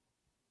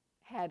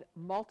 had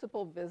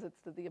multiple visits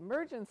to the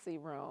emergency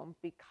room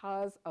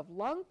because of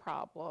lung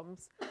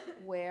problems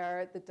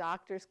where the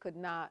doctors could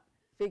not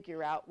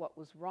figure out what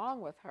was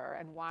wrong with her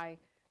and why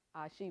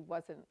she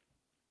wasn't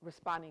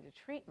responding to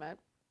treatment.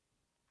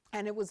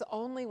 And it was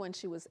only when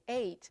she was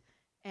 8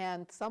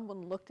 and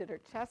someone looked at her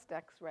chest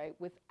x-ray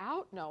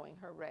without knowing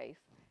her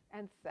race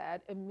and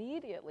said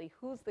immediately,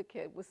 who's the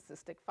kid with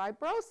cystic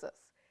fibrosis?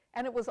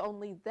 And it was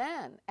only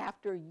then,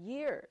 after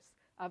years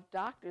of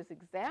doctors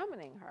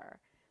examining her,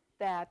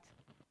 that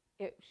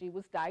she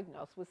was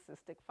diagnosed with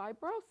cystic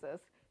fibrosis,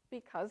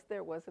 because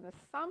there was an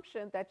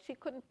assumption that she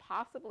couldn't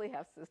possibly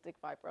have cystic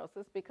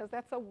fibrosis because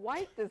that's a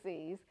white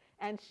disease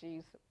and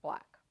she's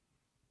Black.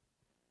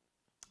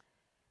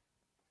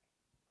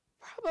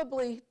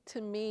 Probably,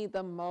 to me,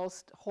 the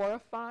most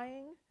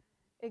horrifying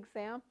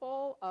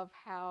example of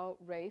how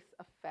race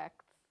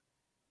affects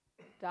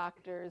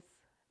doctors'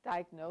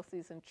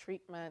 diagnoses and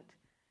treatment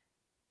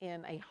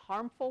in a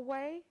harmful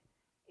way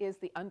is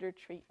the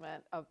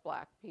undertreatment of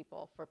Black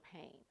people for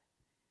pain.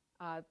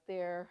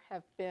 There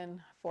have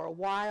been, for a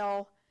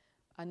while,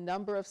 a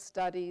number of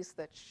studies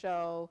that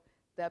show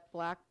that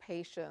Black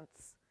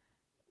patients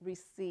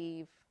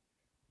receive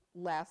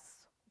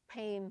less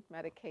pain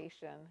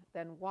medication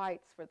than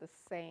whites for the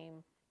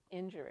same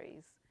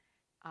injuries.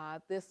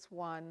 This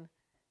one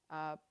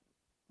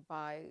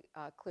by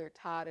Clear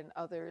Todd and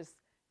others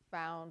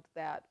found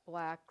that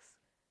Blacks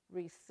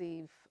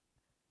receive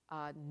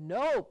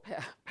no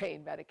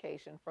pain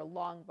medication for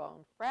long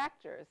bone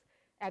fractures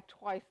at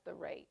twice the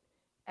rate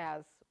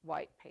as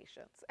white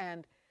patients.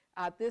 And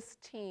this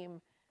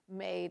team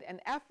made an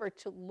effort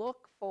to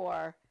look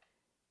for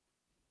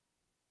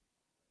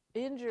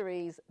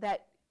injuries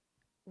that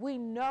we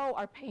know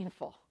are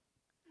painful.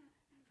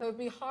 So it would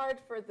be hard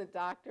for the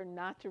doctor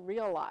not to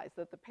realize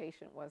that the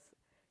patient was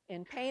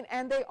in pain.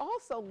 And they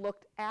also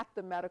looked at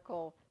the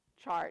medical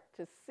chart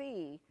to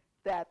see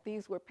that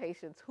these were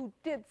patients who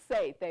did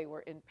say they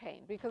were in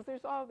pain, because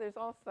there's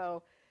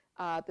also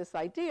this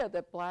idea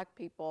that black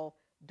people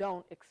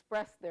don't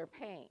express their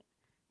pain,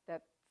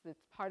 that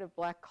it's part of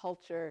black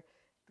culture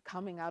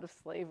coming out of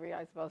slavery,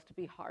 I suppose, to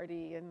be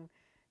hardy and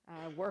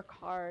work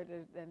hard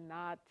and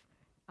not,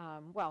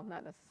 well,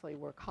 not necessarily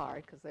work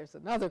hard, because there's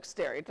another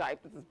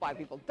stereotype that says black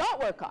people don't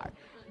work hard,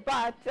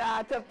 but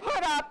to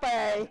put up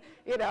a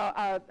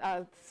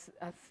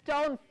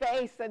stone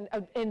face and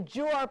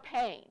endure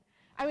pain.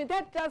 I mean,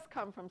 that does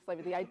come from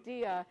slavery. The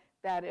idea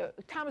that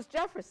Thomas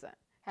Jefferson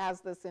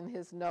has this in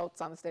his notes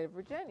on the state of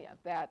Virginia,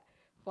 that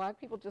black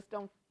people just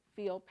don't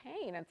feel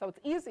pain, and so it's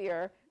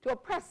easier to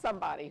oppress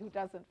somebody who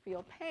doesn't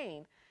feel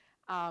pain.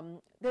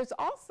 There's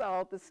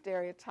also the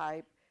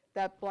stereotype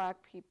that black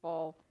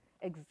people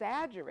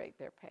exaggerate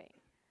their pain.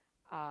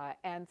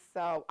 And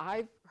so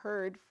I've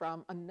heard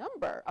from a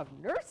number of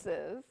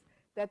nurses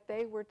that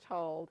they were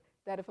told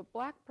that if a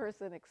black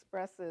person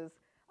expresses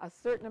a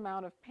certain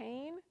amount of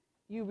pain,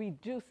 you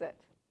reduce it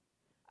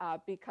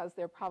because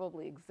they're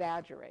probably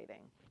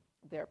exaggerating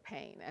their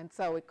pain. And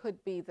so it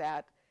could be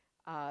that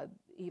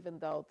even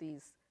though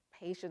these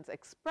patients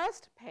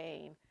expressed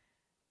pain,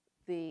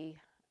 the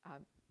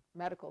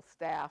medical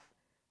staff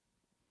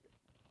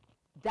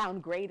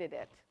downgraded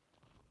it,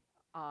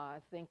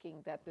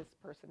 thinking that this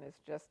person is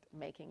just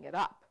making it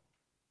up.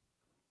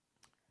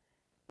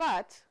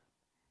 But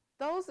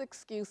those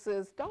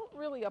excuses don't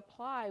really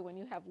apply when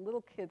you have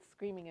little kids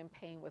screaming in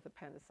pain with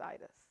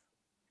appendicitis.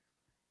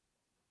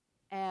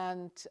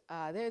 And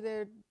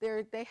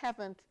they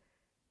haven't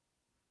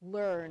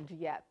learned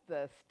yet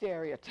the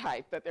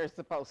stereotype that they're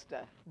supposed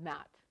to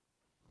not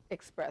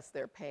express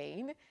their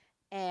pain.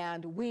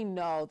 And we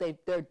know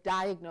they're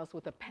diagnosed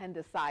with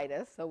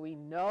appendicitis, so we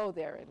know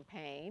they're in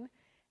pain.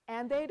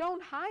 And they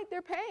don't hide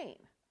their pain.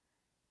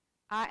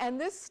 And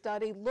this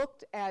study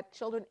looked at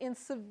children in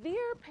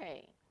severe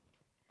pain.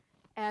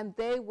 And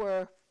they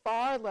were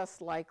far less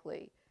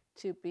likely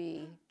to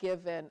be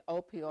given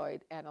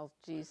opioid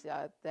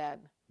analgesia than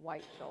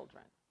white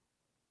children.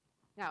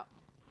 Now,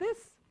 this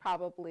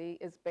probably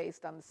is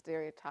based on the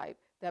stereotype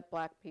that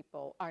black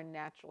people are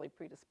naturally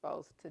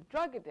predisposed to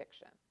drug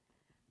addiction.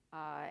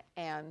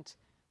 And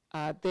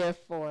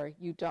therefore,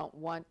 you don't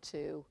want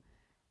to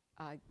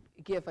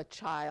give a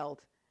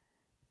child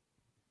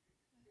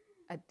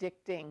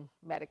addicting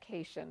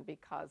medication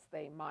because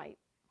they might,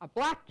 a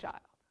black child,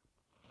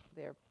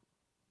 they're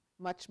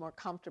much more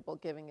comfortable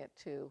giving it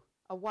to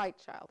a white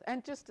child.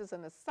 And just as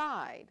an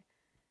aside,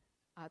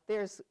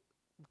 there's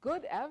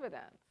good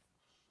evidence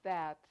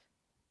that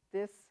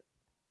this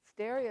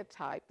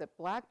stereotype that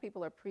black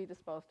people are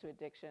predisposed to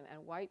addiction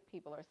and white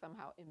people are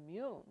somehow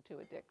immune to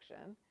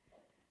addiction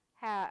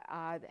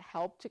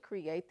helped to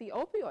create the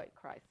opioid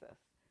crisis,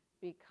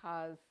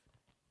 because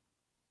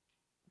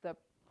the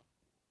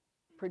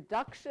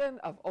production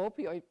of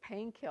opioid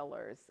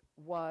painkillers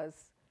was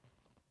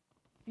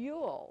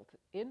fueled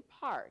in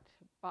part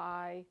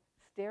by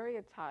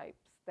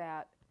stereotypes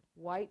that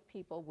white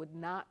people would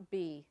not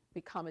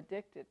become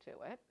addicted to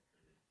it.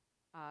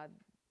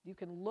 You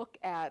can look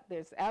at,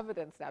 there's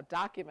evidence now,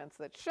 documents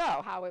that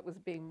show how it was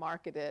being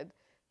marketed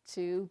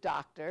to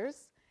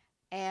doctors,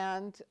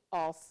 and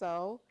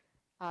also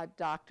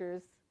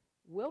doctors'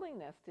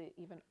 willingness to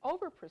even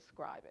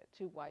overprescribe it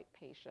to white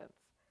patients,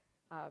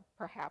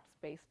 perhaps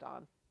based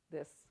on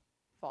this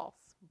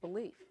false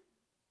belief.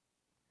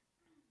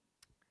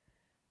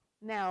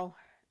 Now,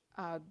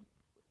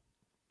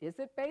 is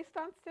it based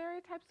on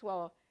stereotypes?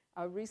 Well,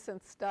 a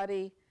recent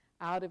study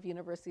out of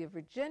University of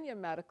Virginia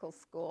Medical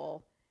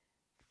School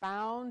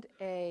found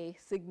a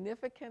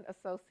significant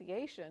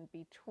association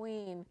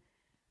between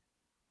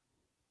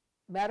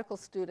medical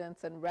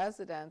students and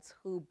residents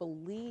who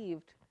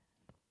believed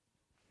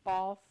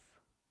false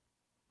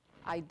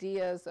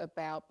ideas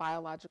about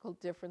biological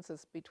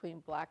differences between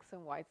blacks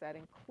and whites. That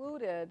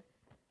included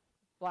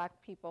black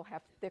people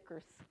have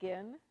thicker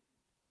skin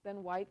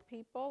than white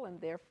people and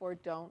therefore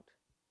don't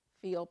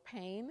feel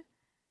pain,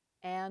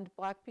 and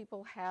black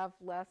people have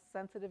less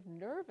sensitive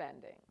nerve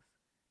endings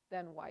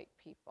than white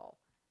people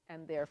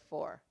and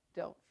therefore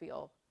don't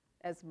feel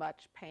as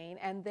much pain.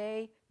 And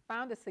they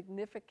found a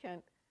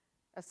significant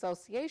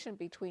association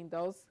between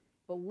those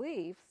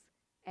beliefs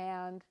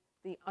and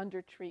the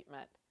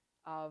undertreatment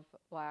of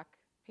black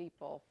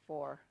people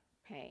for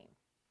pain.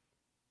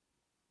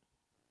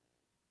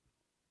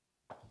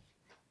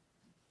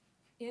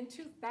 In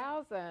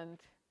 2000,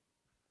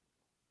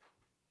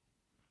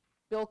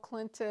 Bill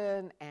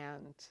Clinton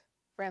and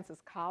Francis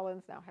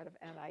Collins, now head of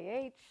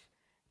NIH,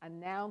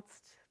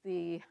 announced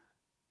the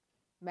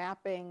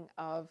mapping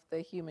of the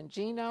human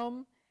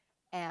genome,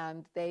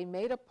 and they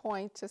made a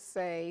point to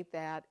say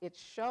that it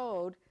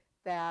showed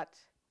that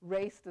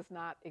race does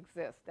not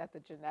exist at the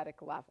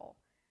genetic level.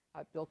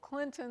 Bill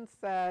Clinton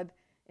said,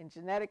 in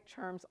genetic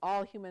terms,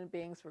 all human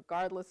beings,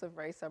 regardless of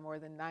race, are more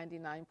than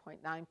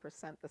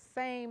 99.9% the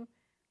same.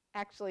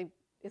 Actually,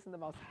 isn't the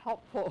most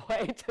helpful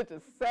way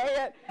to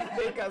say it,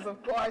 because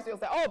of course you'll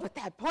say, oh, but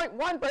that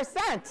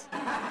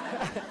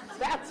 0.1%,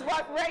 that's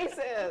what race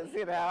is,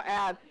 you know.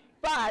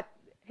 But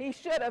he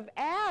should have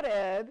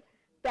added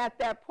that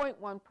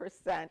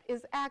 0.1%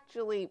 is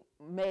actually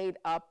made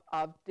up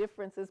of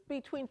differences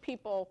between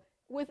people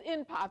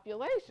within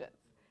populations.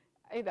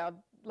 You know,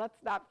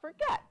 let's not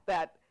forget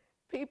that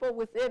people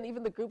within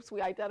even the groups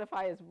we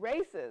identify as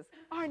races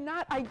are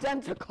not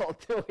identical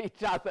to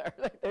each other.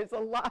 There's a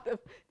lot of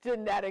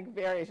genetic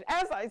variation.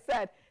 As I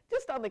said,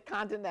 just on the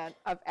continent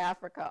of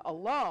Africa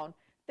alone,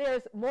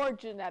 there's more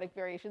genetic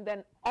variation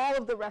than all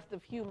of the rest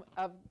of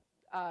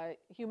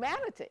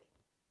humanity,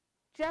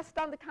 just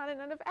on the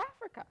continent of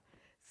Africa.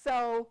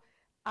 So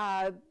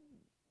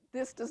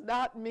this does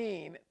not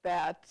mean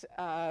that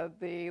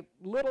the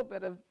little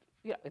bit of,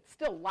 you know, it's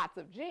still lots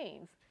of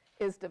genes,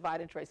 is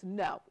divided into race.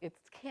 No, it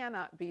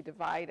cannot be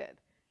divided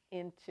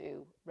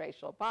into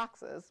racial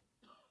boxes.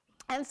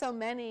 And so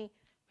many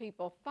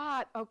people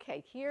thought,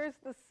 okay, here's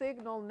the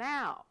signal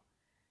now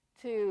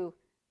to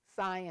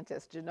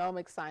scientists,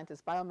 genomic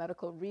scientists,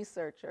 biomedical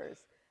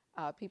researchers,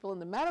 people in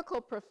the medical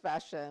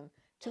profession,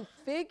 to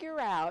figure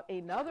out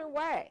another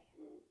way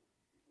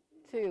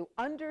to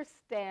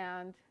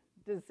understand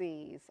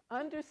disease,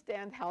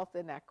 understand health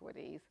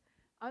inequities,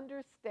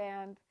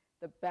 understand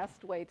the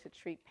best way to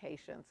treat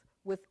patients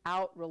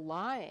without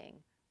relying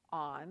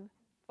on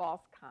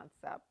false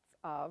concepts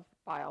of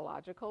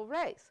biological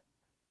race.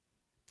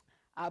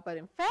 But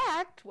in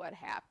fact, what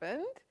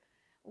happened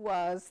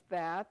was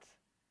that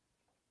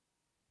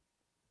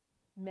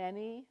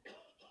many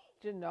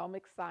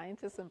genomic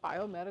scientists and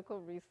biomedical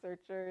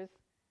researchers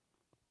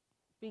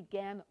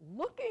began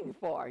looking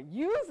for,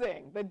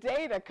 using the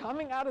data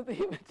coming out of the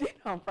Human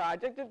Genome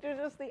Project to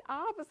do just the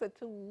opposite,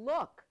 to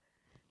look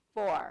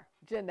for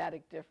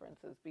genetic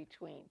differences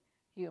between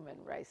human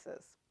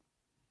races.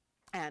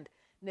 And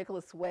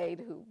Nicholas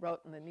Wade, who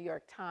wrote in the New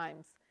York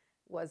Times,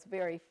 was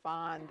very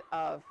fond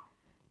of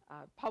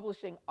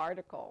publishing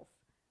articles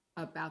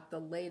about the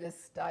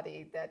latest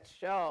study that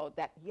showed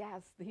that,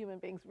 yes, the human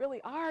beings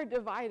really are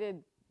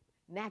divided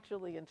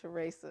naturally into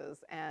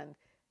races, and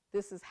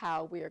this is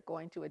how we are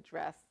going to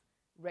address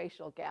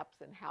racial gaps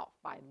in health,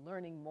 by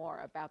learning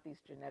more about these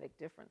genetic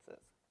differences.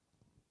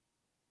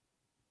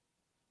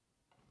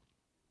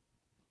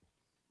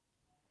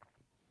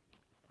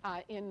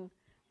 In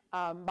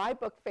my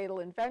book, Fatal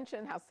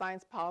Invention, How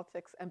Science,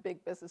 Politics, and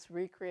Big Business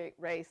Recreate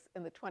Race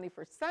in the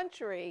 21st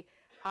Century,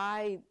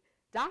 I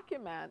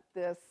document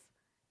this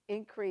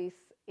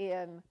increase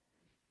in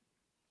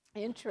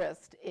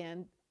interest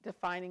in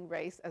defining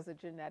race as a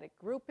genetic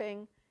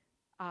grouping,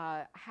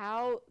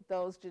 how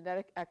those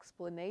genetic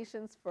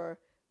explanations for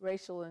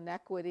racial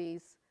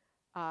inequities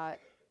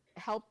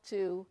help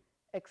to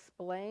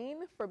explain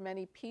for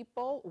many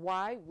people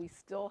why we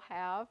still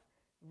have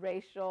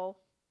racial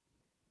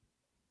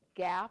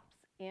gaps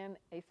in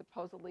a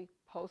supposedly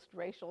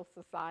post-racial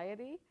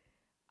society.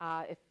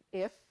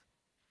 If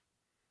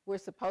we're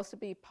supposed to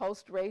be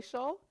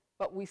post-racial,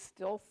 but we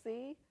still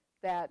see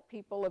that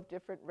people of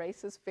different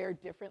races fare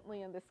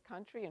differently in this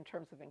country in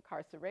terms of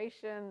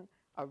incarceration,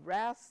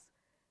 arrests,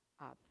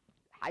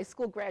 high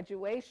school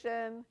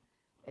graduation,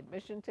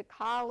 admission to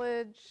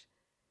college,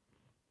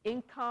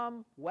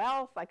 income,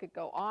 wealth, I could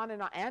go on,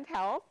 and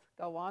health,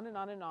 go on and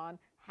on and on.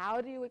 How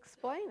do you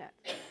explain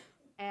it?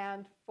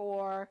 And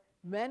for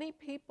many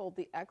people,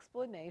 the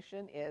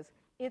explanation is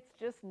it's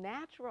just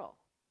natural.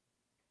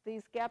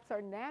 These gaps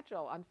are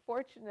natural.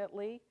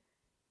 Unfortunately,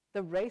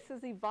 the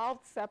races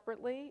evolved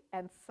separately,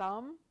 and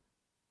some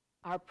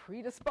are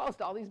predisposed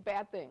to all these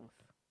bad things.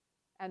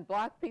 And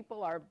black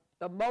people are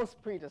the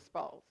most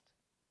predisposed.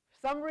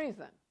 For some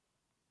reason,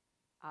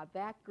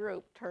 that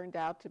group turned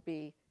out to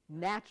be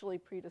naturally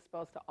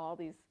predisposed to all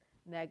these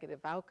negative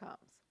outcomes.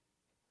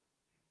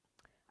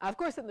 Of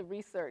course, in the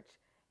research,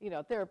 you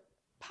know, there are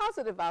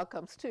positive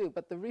outcomes too,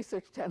 but the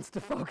research tends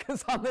to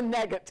focus on the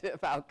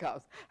negative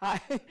outcomes. I'm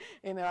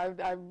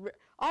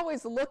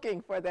always looking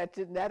for that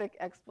genetic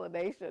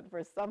explanation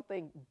for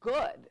something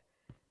good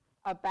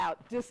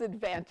about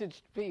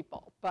disadvantaged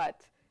people,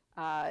 but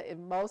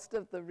in most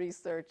of the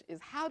research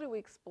is how to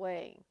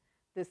explain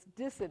this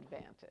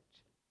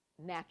disadvantage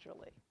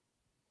naturally.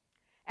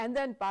 And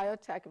then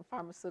biotech and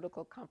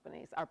pharmaceutical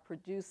companies are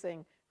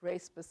producing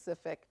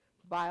race-specific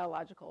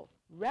biological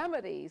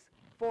remedies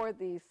for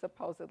these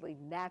supposedly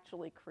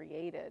naturally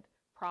created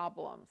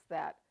problems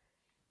that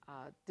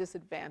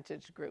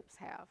disadvantaged groups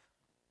have.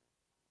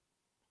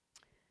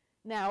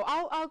 Now,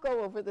 I'll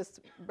go over this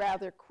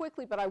rather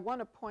quickly, but I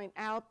want to point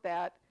out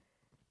that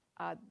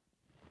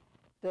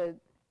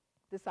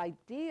this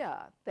idea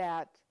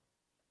that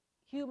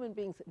human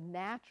beings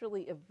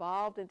naturally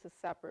evolved into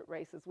separate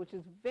races, which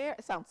is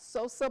sounds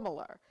so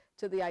similar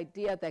to the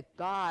idea that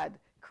God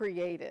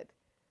created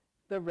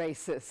the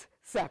races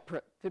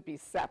separate to be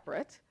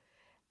separate,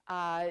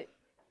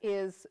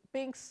 is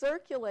being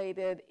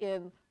circulated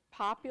in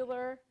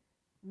popular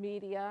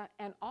media,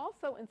 and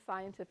also in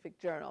scientific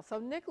journals. So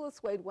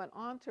Nicholas Wade went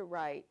on to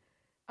write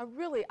a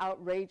really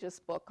outrageous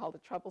book called The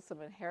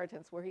Troublesome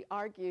Inheritance, where he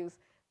argues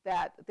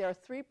that there are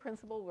three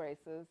principal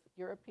races: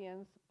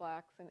 Europeans,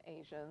 blacks, and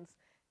Asians,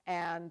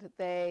 and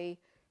they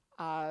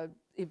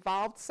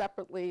evolved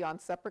separately on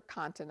separate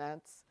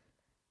continents,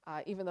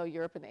 even though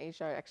Europe and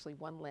Asia are actually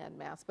one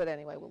landmass. But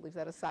anyway, we'll leave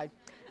that aside.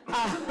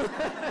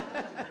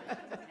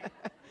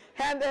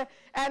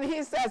 And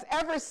he says,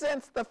 ever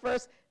since the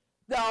first,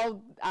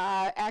 though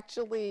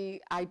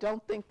actually, I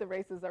don't think the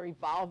races are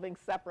evolving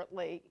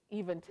separately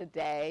even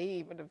today,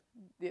 even if,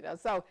 you know,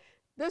 so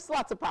there's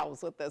lots of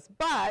problems with this.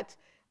 But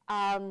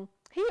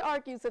he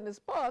argues in his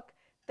book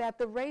that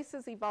the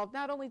races evolved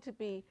not only to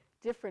be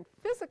different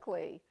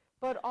physically,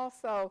 but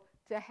also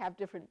to have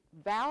different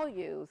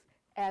values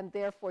and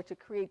therefore to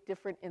create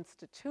different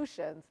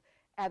institutions,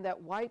 and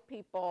that white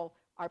people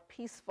are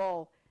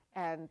peaceful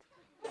and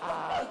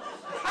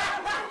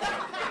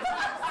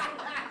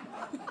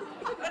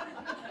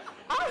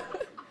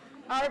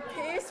are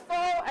peaceful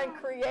and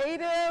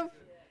creative,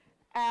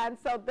 and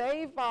so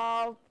they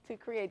evolved to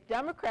create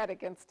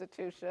democratic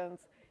institutions,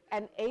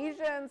 and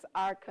Asians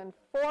are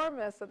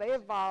conformist, so they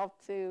evolved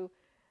to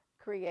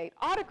create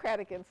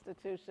autocratic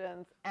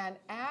institutions, and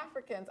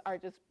Africans are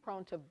just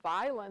prone to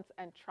violence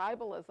and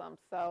tribalism,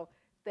 so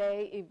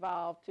they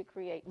evolved to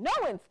create no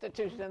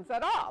institutions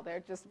at all. They're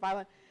just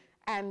violent.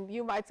 And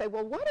you might say,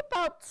 well, what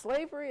about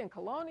slavery and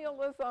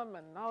colonialism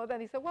and all of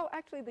that? He said, well,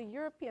 actually, the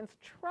Europeans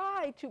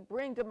tried to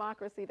bring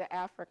democracy to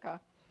Africa,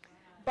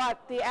 but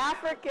the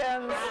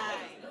Africans,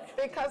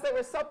 because they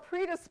were so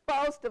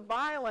predisposed to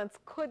violence,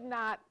 could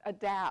not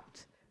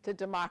adapt to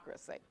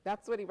democracy.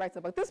 That's what he writes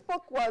about. This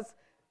book was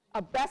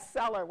a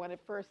bestseller when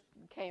it first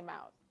came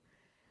out.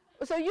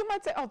 So you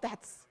might say, oh,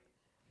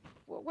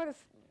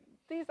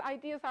 these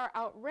ideas are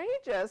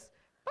outrageous,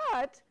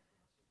 but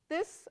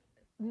this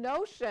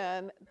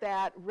notion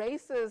that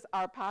races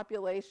are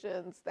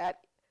populations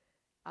that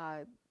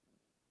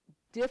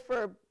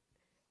differ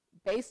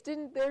based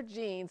in their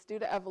genes due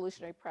to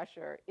evolutionary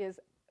pressure is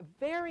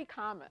very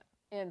common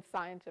in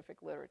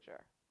scientific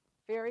literature.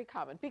 Very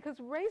common, because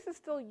race is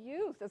still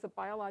used as a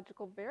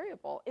biological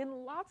variable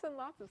in lots and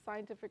lots of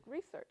scientific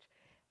research.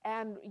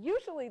 And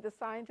usually the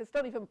scientists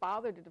don't even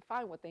bother to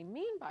define what they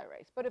mean by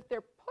race. But if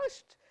they're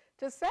pushed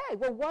to say,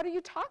 well, what are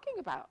you talking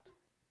about?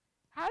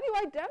 How do you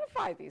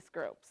identify these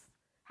groups?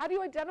 How do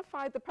you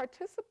identify the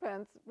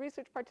participants,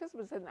 research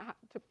participants, and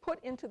to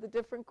put into the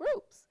different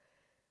groups?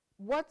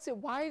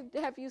 Why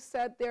have you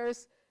said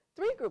there's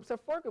 3 groups or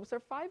 4 groups or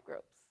 5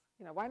 groups?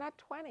 You know, why not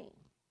 20?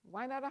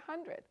 Why not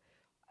 100?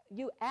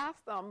 You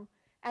ask them,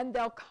 and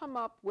they'll come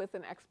up with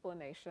an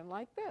explanation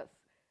like this.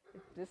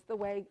 It's just the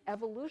way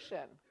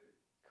evolution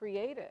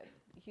created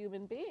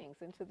human beings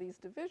into these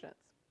divisions.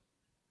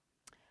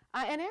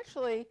 And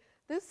actually,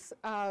 this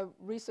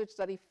research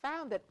study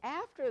found that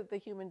after the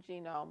human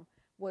genome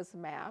was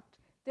mapped,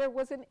 there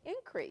was an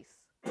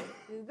increase.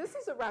 This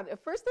is around, at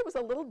first there was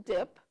a little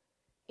dip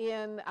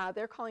in,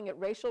 they're calling it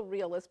racial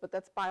realists, but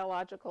that's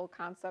biological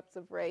concepts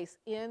of race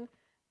in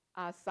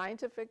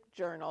scientific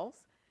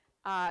journals.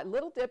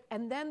 Little dip,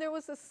 and then there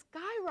was a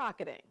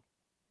skyrocketing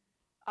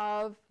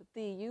of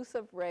the use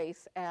of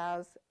race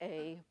as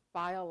a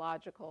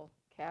biological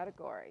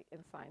category in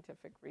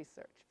scientific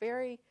research.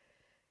 Very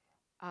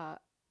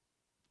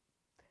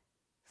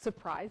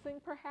surprising,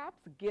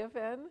 perhaps,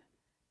 given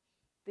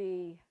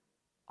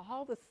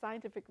all the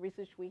scientific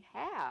research we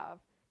have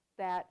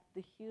that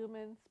the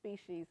human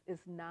species is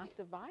not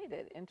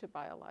divided into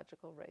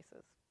biological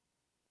races.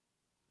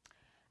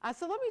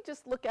 So let me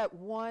just look at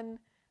one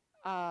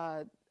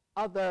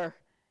other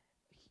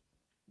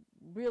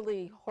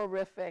really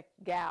horrific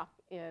gap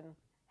in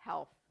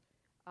health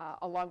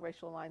along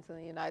racial lines in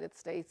the United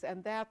States,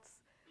 and that's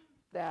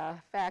the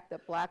fact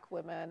that black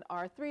women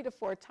are 3 to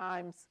 4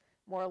 times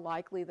more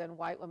likely than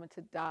white women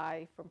to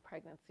die from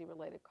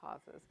pregnancy-related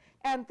causes.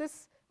 And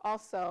this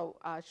also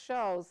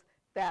shows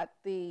that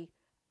the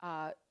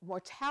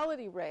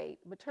mortality rate,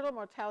 maternal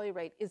mortality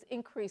rate, is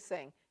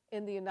increasing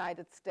in the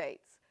United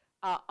States,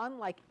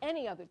 unlike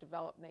any other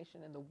developed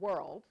nation in the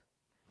world,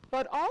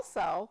 but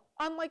also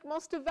unlike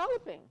most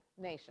developing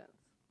nations.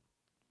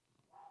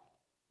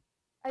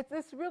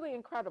 It's really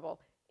incredible.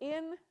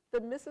 In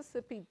the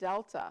Mississippi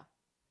Delta,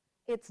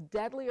 it's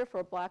deadlier for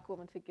a black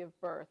woman to give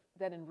birth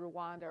than in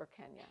Rwanda or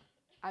Kenya.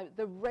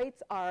 The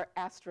rates are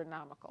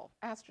astronomical,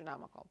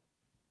 astronomical.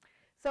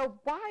 So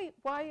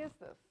why is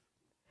this?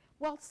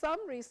 Well,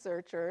 some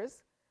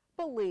researchers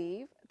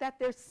believe that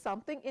there's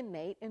something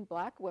innate in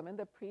black women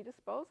that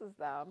predisposes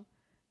them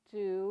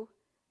to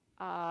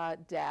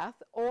death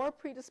or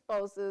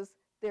predisposes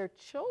their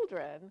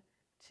children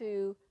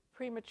to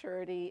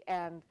prematurity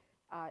and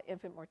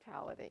infant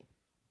mortality.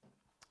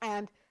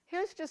 And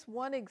here's just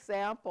one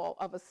example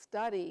of a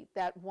study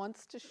that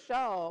wants to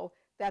show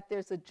that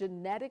there's a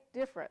genetic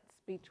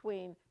difference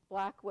between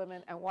black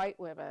women and white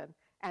women,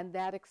 and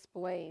that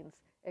explains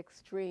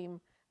extreme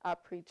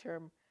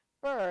preterm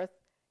birth.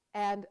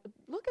 And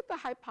look at the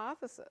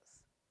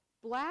hypothesis.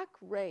 black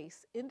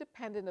race,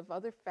 independent of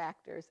other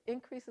factors,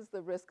 increases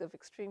the risk of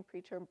extreme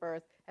preterm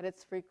birth and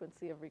its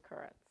frequency of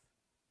recurrence.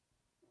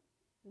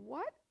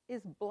 What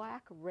is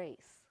black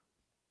race?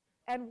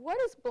 And what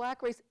is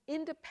black race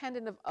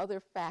independent of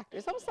other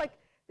factors? Almost like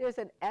there's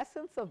an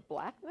essence of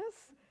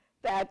blackness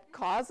that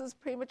causes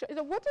premature,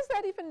 what does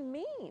that even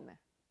mean?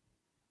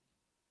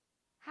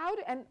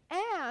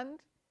 And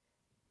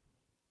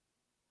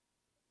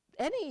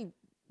any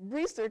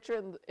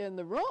researcher in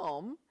the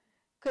room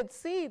could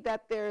see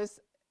that it's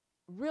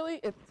really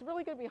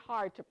going to be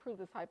hard to prove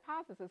this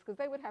hypothesis because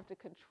they would have to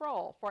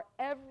control for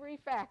every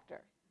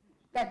factor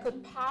that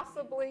could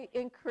possibly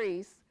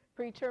increase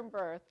preterm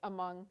birth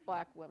among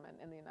black women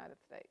in the United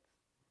States.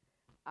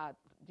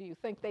 Do you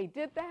think they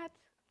did that?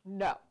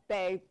 No.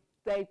 They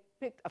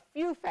picked a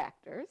few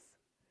factors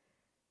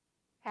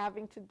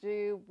having to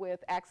do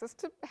with access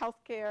to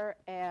health care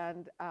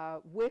and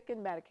WIC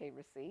and Medicaid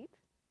receipt,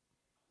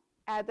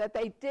 and that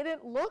they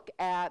didn't look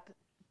at,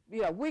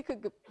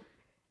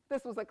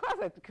 this was a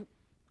class,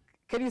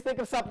 can you think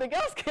of something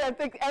else? I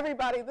think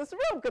everybody in this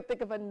room could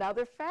think of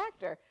another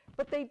factor,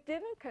 but they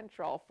didn't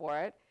control for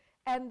it,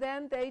 and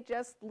then they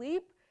just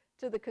leap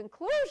to the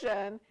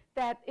conclusion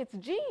that it's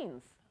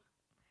genes.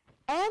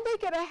 And they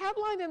get a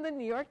headline in the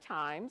New York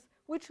Times,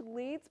 which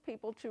leads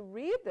people to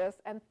read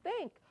this and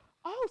think,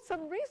 oh,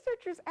 some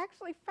researchers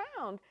actually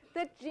found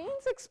that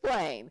genes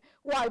explain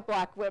why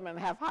black women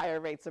have higher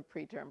rates of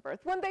preterm birth,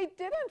 when they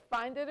didn't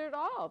find it at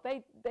all.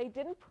 They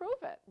didn't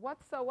prove it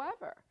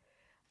whatsoever.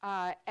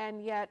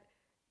 And yet,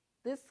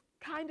 this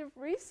kind of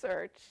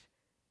research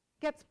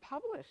gets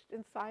published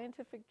in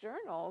scientific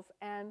journals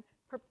and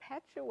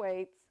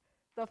perpetuates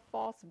the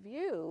false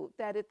view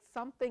that it's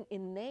something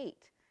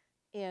innate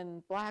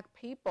in black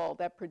people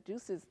that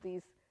produces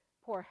these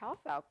poor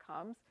health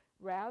outcomes,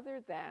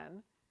 rather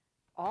than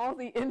all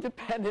the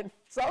independent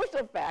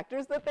social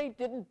factors that they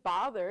didn't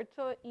bother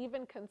to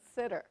even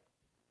consider.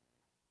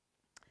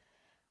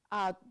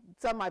 I've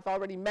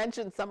already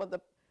mentioned some of the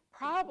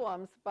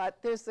problems, but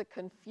there's a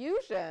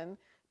confusion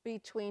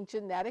between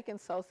genetic and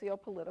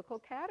socio-political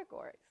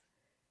categories.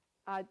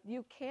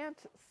 You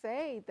can't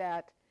say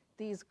that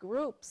these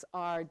groups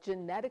are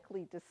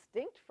genetically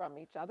distinct from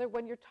each other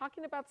when you're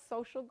talking about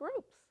social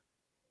groups.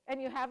 And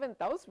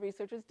those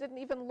researchers didn't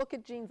even look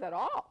at genes at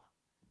all.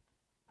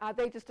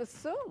 They just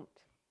assumed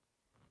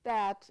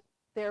that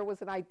there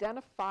was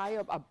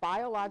a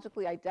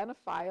biologically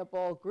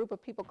identifiable group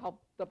of people called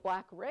the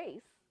black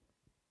race,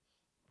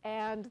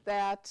 and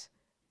that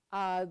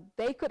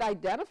they could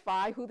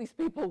identify who these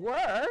people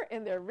were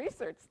in their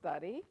research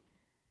study,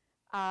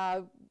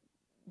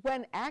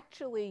 when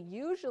actually,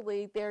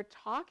 usually, they're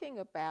talking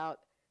about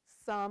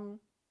some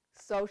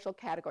social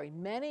category.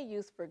 Many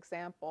use, for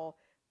example,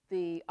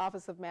 the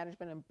Office of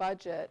Management and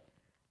Budget,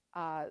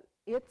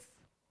 its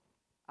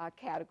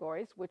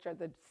categories, which are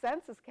the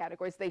census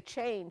categories. They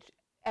change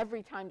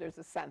every time there's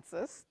a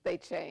census. They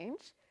change.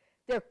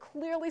 They're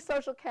clearly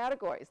social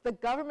categories. The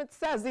government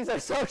says these are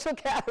social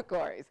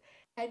categories.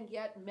 And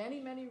yet many,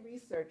 many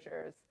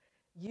researchers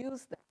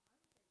use them.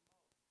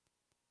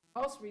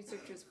 Most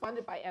researchers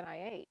funded by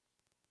NIH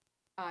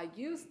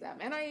use them.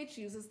 NIH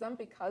uses them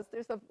because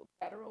there's a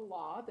federal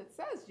law that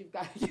says you've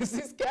got to use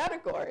these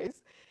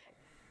categories.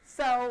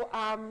 So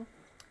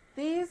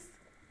these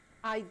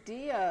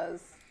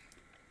ideas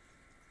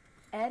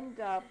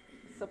end up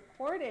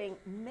supporting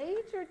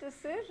major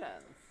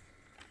decisions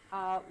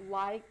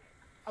like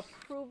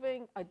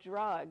approving a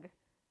drug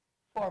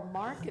for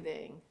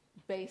marketing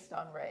based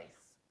on race.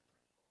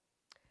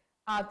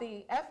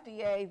 The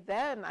FDA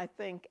then, I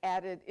think,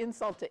 added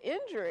insult to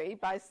injury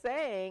by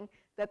saying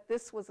that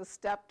this was a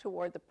step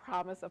toward the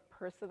promise of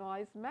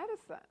personalized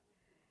medicine,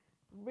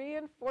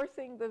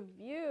 reinforcing the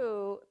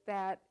view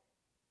that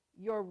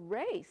your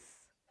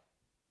race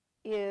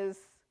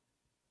is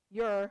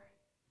your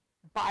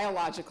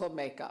biological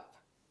makeup,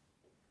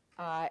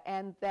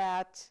 and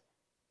that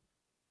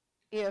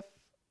if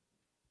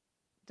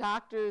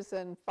doctors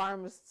and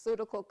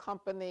pharmaceutical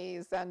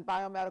companies and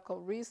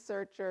biomedical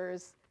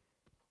researchers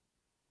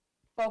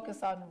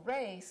focus on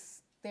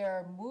race,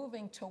 they're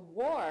moving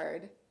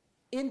toward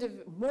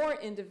more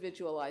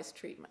individualized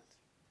treatment.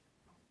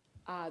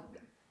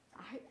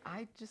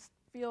 I just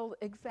feel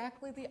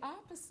exactly the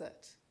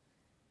opposite.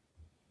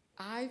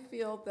 I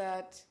feel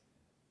that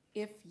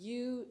if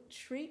you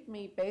treat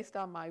me based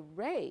on my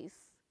race,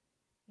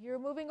 you're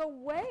moving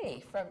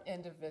away from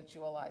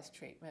individualized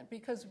treatment,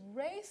 because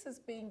race is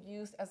being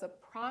used as a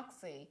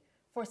proxy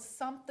for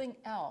something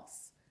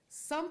else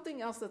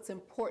that's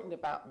important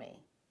about me.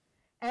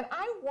 And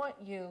I want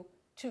you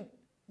to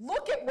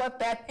look at what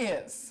that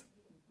is.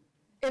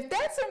 If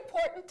that's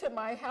important to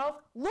my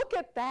health, look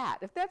at that.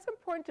 If that's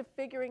important to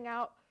figuring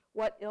out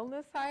what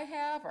illness I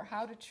have or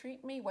how to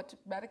treat me, what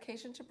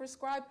medication to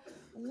prescribe,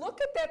 look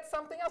at that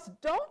something else.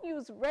 Don't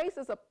use race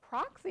as a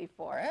proxy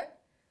for it.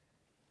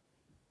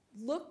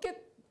 Look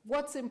at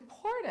what's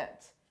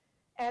important.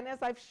 And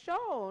as I've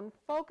shown,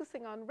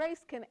 focusing on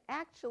race can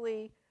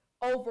actually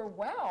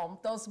overwhelm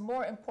those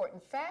more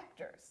important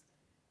factors.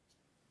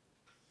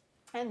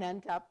 and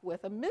end up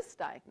with a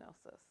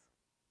misdiagnosis.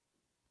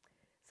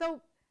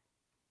 So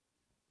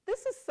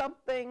this is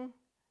something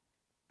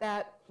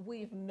that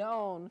we've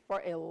known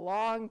for a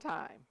long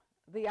time.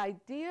 The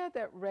idea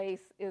that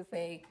race is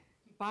a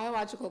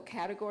biological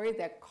category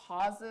that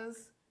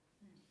causes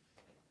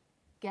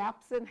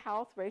gaps in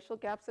health, racial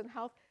gaps in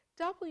health.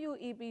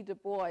 W.E.B. Du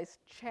Bois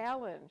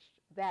challenged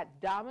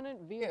that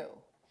dominant view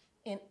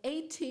in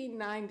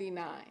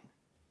 1899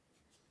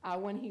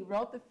 when he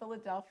wrote the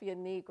Philadelphia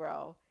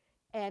Negro,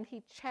 and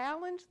he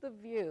challenged the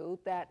view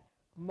that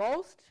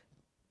most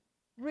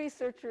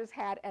researchers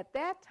had at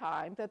that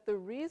time, that the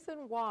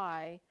reason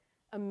why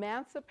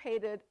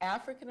emancipated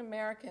African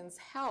Americans'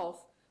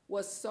 health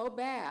was so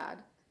bad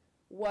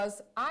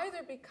was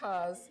either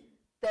because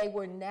they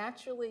were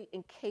naturally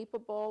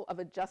incapable of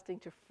adjusting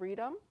to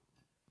freedom,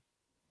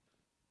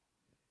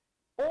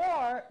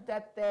 or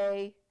that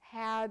they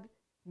had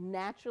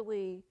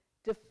naturally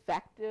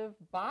defective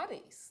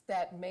bodies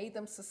that made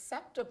them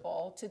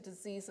susceptible to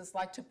diseases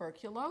like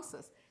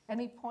tuberculosis.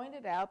 And he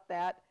pointed out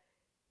that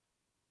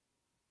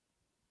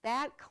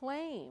that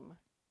claim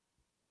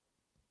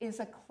is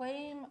a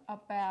claim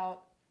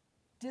about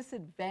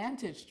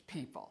disadvantaged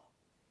people,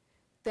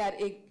 that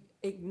it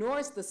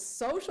ignores the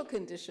social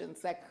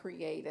conditions that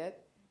create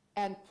it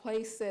and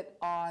place it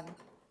on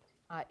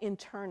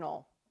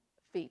internal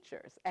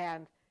features.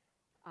 And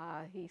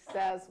he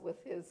says,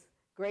 with his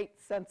great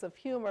sense of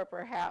humor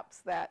perhaps,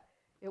 that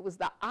it was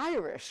the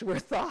Irish were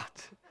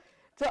thought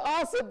to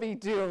also be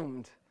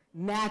doomed,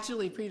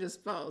 naturally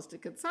predisposed to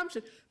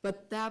consumption,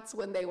 but that's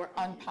when they were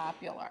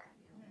unpopular.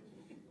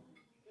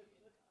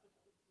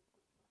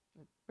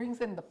 It brings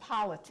in the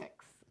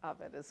politics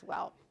of it as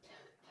well.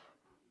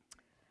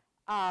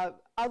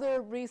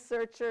 Other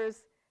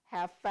researchers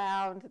have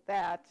found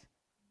that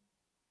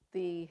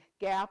the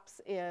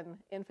gaps in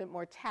infant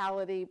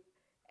mortality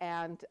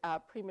and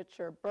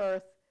premature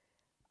birth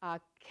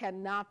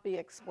cannot be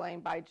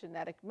explained by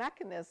genetic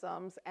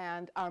mechanisms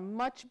and are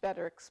much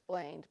better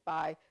explained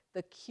by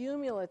the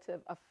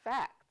cumulative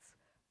effects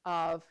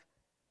of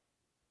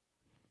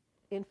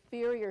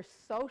inferior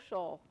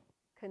social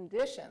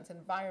conditions,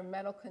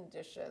 environmental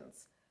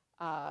conditions,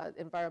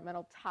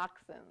 environmental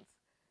toxins,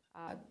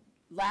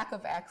 lack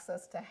of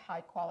access to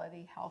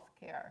high-quality health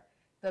care,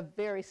 the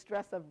very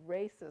stress of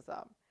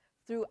racism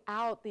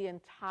throughout the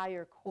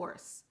entire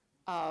course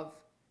of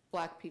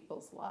Black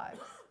people's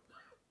lives.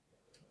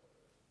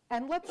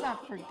 And let's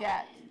not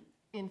forget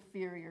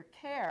inferior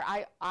care.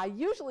 I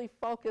usually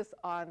focus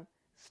on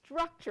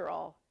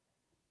structural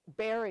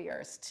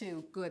barriers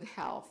to good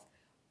health,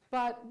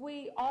 but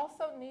we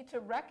also need to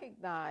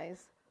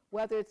recognize,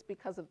 whether it's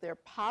because of their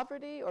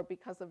poverty or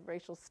because of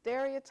racial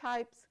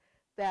stereotypes,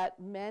 that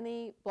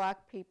many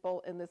Black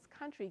people in this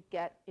country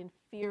get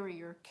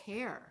inferior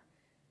care.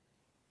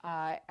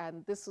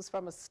 And this was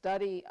from a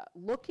study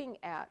looking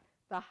at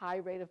the high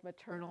rate of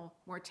maternal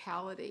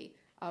mortality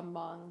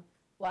among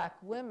Black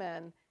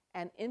women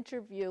and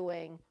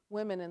interviewing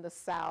women in the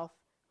South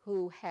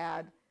who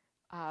had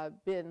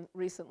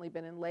recently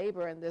been in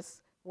labor. And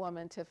this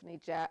woman, Tiffany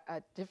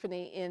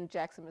in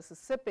Jackson,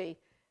 Mississippi,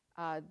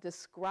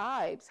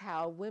 describes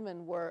how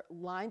women were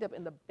lined up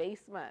in the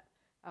basement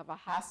of a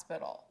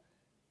hospital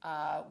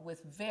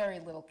with very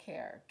little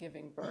care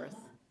giving birth,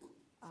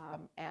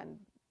 and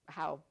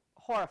how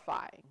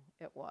horrifying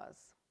it was.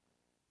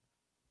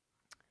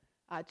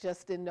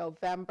 Just in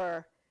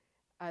November,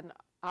 an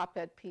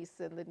op-ed piece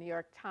in the New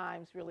York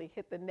Times really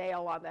hit the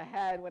nail on the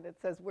head when it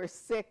says, "We're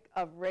sick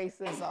of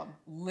racism,"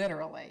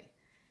 literally,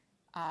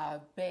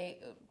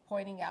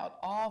 pointing out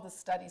all the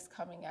studies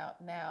coming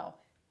out now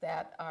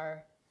that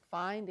are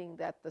finding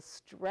that the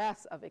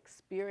stress of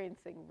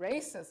experiencing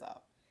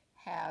racism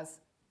has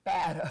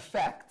bad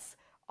effects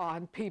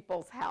on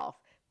people's health.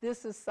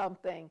 This is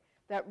something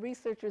that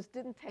researchers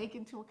didn't take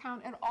into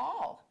account at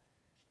all,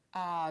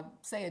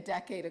 say a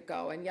decade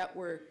ago, and yet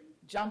we're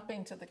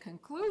jumping to the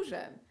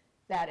conclusion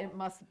that it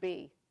must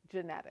be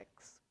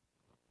genetics.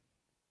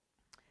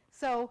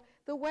 So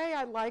the way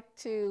I like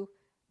to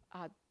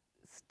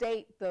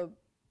state the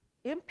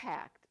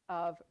impact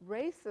of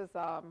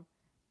racism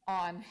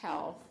on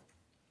health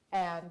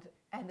and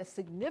the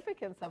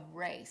significance of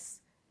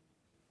race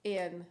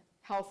in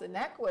health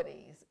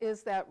inequities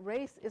is that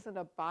race isn't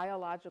a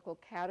biological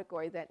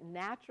category that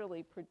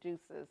naturally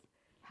produces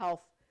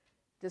health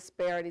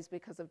disparities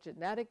because of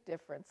genetic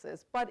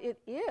differences, but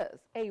it is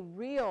a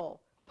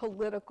real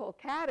political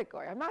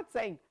category. I'm not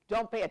saying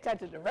don't pay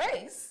attention to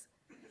race,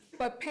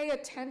 but pay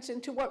attention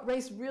to what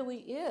race really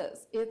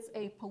is. It's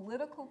a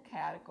political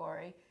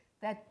category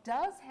that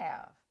does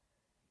have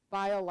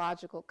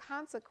biological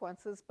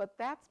consequences, but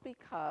that's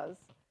because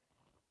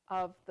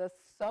of the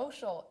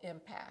social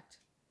impact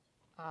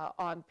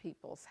on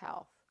people's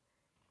health.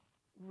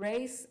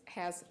 Race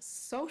has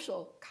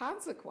social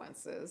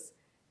consequences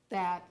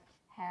that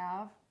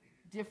have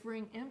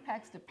differing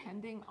impacts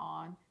depending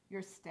on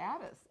your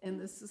status in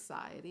the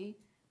society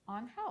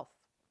on health.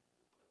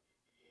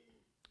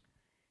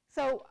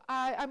 So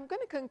I'm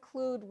going to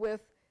conclude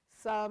with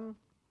some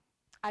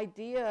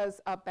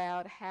ideas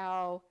about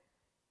how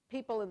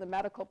people in the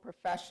medical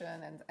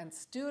profession and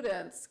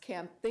students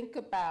can think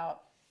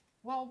about,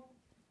 well,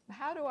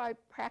 how do I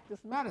practice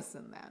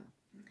medicine then?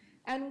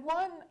 And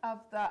one of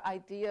the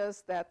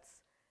ideas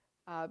that's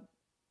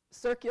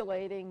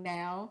circulating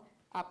now,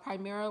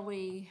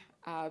 primarily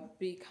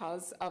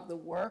because of the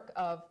work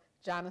of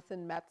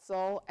Jonathan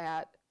Metzl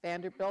at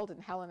Vanderbilt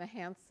and Helena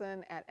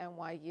Hansen at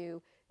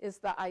NYU, is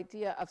the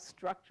idea of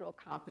structural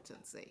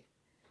competency.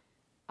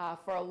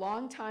 For a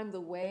long time,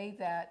 the way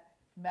that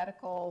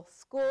medical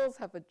schools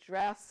have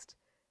addressed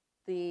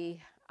the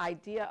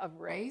idea of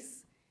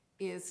race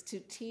is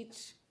to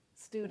teach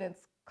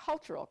students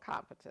cultural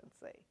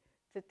competency,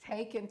 to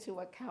take into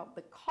account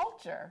the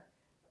culture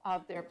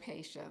of their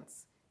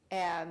patients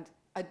and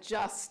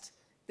adjust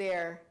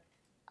their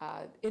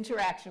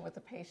interaction with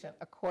the patient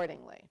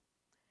accordingly.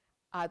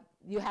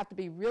 You have to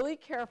be really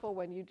careful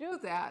when you do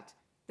that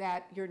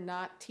you're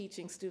not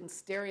teaching students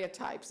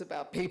stereotypes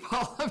about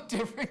people of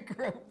different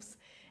groups.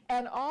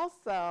 And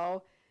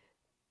also,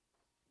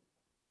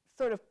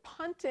 sort of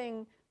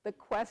punting the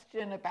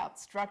question about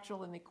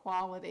structural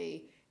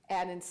inequality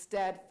and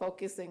instead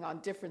focusing on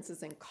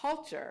differences in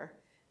culture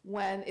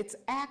when it's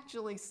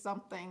actually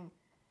something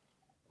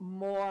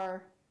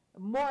more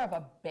of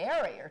a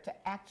barrier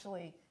to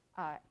actually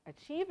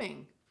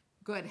achieving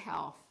good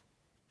health,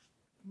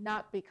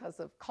 not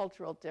because of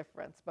cultural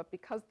difference, but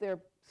because they're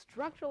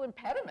structural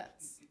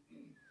impediments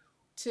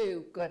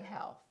to good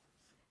health.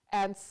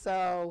 And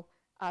so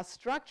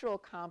structural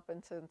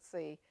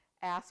competency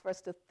asks for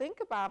us to think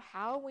about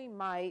how we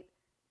might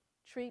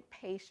treat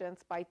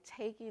patients by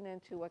taking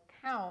into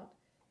account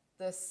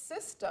the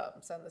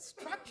systems and the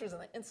structures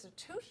and the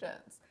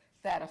institutions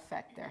that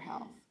affect their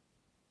health.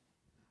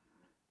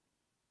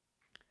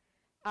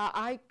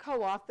 I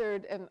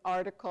co-authored an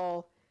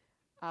article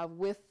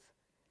with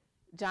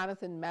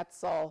Jonathan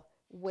Metzl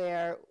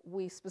where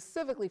we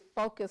specifically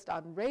focused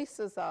on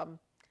racism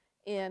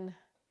in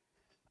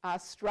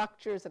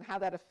structures and how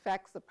that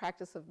affects the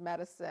practice of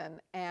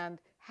medicine and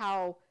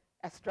how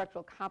a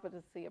structural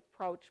competency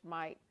approach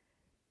might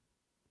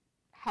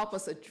help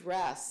us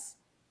address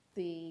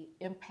the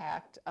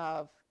impact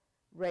of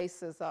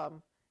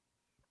racism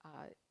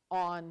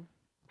on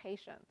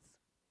patients.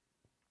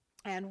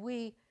 And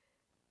we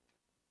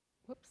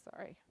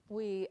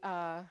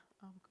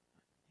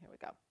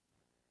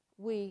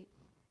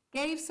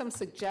gave some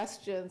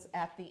suggestions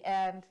at the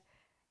end.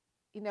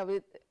 You know,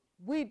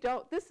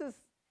 this is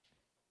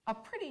a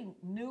pretty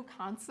new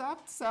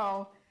concept,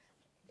 so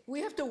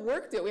we have to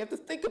work through it. We have to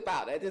think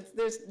about it.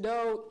 There's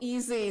no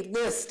easy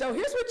list. Oh,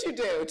 here's what you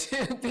do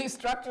to be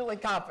structurally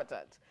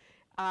competent.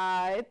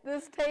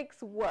 This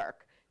takes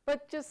work,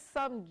 but just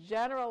some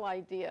general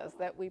ideas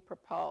that we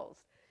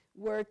proposed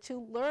were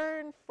to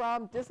learn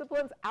from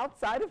disciplines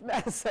outside of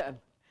medicine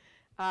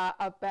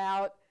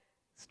about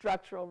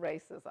structural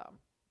racism.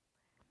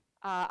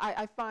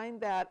 I find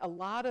that a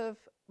lot of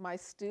my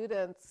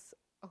students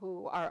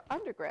who are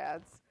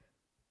undergrads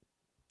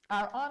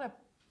are on a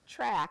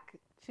track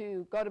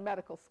to go to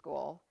medical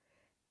school,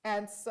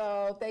 and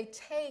so they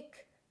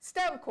take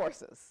STEM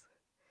courses,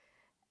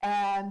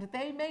 and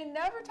they may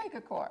never take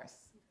a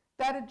course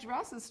that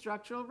addresses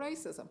structural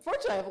racism.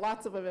 Fortunately, I have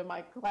lots of them in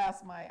my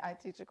class. I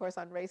teach a course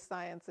on race,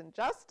 science, and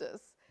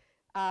justice,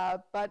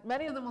 but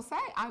many of them will say,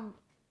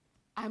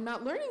 I'm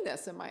not learning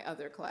this in my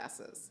other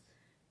classes.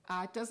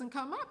 It doesn't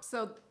come up.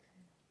 So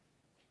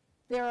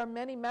there are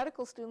many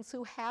medical students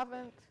who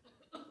haven't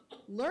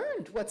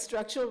learned what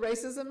structural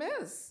racism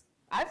is.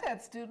 I've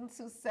had students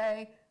who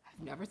say,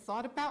 I've never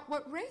thought about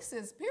what race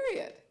is,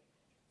 period.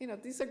 You know,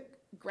 these are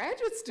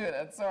graduate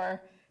students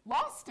or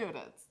law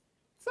students.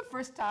 It's the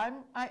first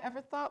time I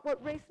ever thought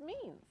what race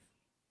means.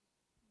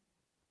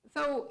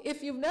 So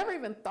if you've never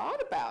even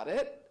thought about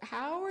it,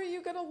 how are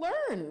you going to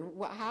learn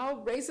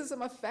how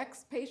racism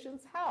affects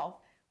patients' health?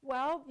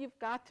 Well, you've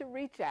got to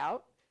reach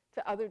out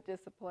to other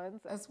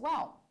disciplines as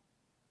well.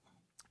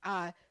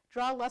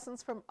 Draw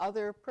lessons from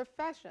other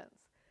professions.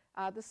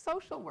 The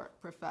social work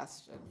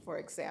profession, for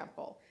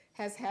example,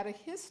 has had a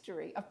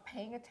history of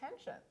paying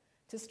attention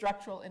to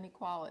structural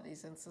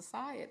inequalities in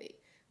society.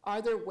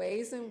 Are there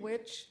ways in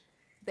which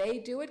they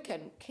do it?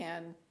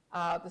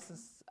 This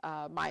is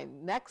my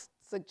next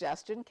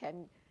suggestion,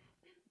 can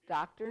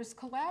doctors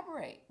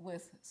collaborate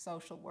with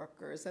social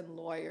workers and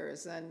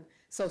lawyers and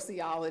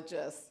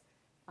sociologists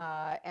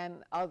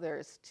and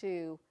others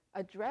to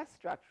address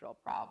structural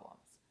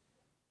problems?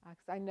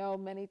 Because I know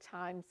many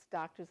times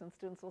doctors and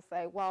students will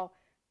say, well,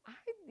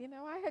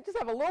 I just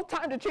have a little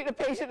time to treat a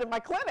patient in my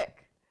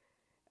clinic.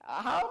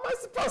 How am I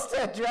supposed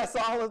to address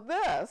all of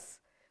this?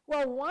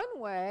 Well, one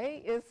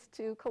way is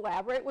to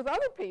collaborate with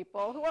other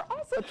people who are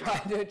also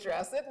trying to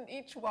address it, and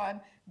each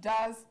one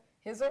does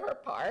his or her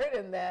part,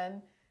 and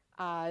then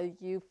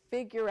you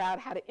figure out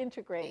how to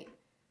integrate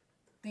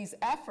these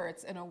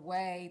efforts in a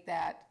way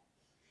that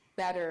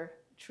better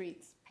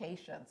treats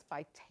patients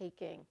by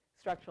taking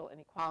structural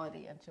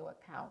inequality into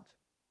account.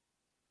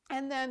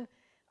 And then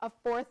a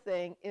fourth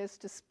thing is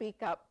to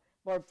speak up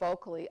more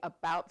vocally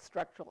about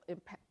structural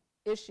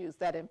issues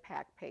that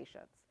impact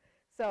patients.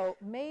 So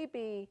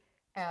maybe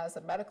as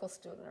a medical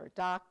student or a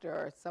doctor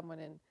or someone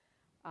in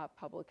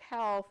public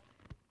health,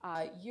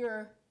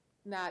 you're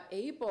not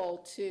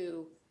able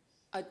to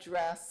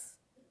address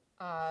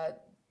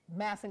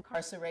mass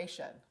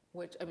incarceration,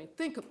 which, I mean,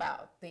 think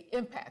about the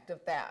impact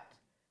of that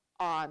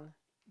on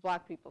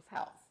Black people's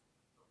health,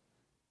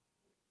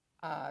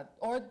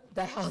 or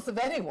the health of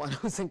anyone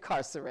who's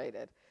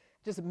incarcerated.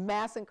 Just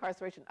mass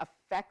incarceration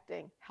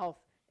affecting health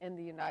in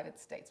the United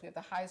States. We have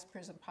the highest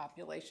prison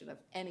population of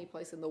any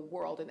place in the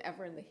world and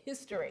ever in the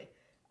history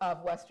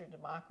of Western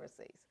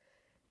democracies.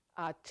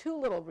 Too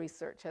little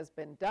research has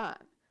been done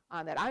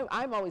on that.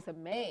 I'm always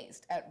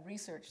amazed at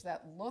research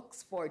that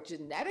looks for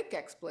genetic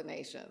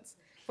explanations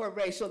for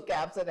racial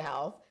gaps in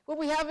health, but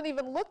we haven't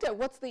even looked at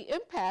what's the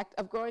impact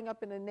of growing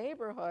up in a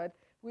neighborhood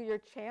where your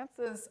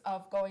chances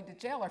of going to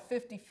jail are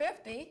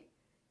 50-50,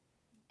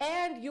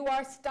 and you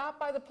are stopped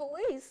by the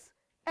police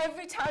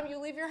every time you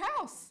leave your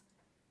house.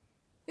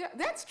 Yeah,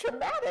 that's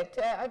traumatic.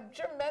 I'm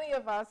sure many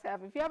of us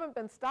have. If you haven't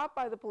been stopped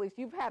by the police,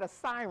 you've had a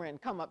siren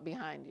come up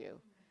behind you.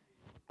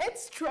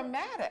 It's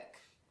traumatic.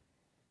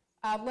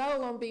 Let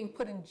alone being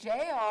put in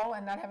jail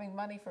and not having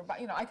money for,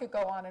 I could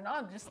go on and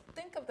on. Just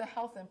think of the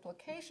health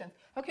implications.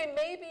 Okay,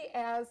 maybe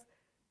as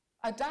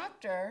a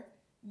doctor,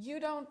 you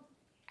don't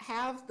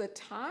have the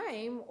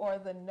time or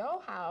the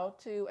know-how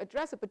to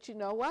address it, but you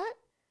know what?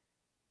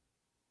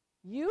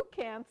 You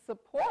can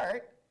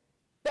support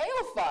bail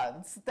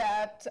funds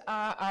that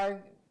are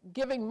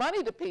giving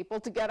money to people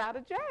to get out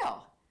of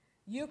jail.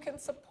 You can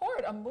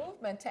support a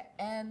movement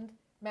to end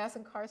mass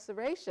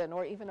incarceration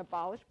or even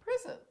abolish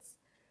prisons.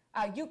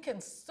 You can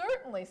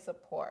certainly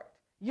support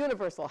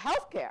universal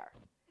health care.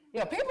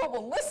 People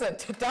will listen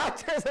to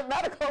doctors and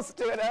medical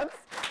students,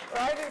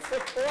 right, and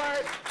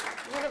support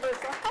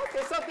universal health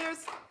care. So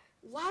there's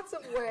lots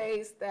of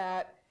ways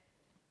that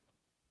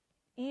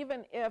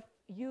even if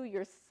you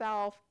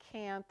yourself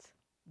can't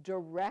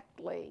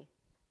directly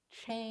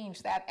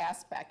change that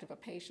aspect of a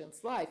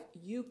patient's life,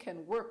 you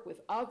can work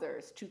with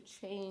others to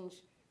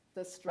change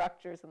the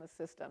structures and the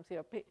systems.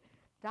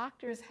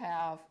 Doctors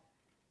have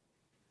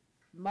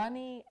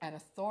money and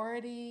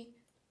authority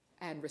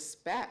and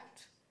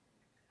respect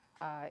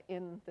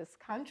in this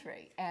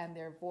country, and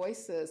their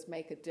voices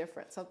make a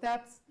difference. So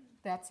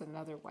that's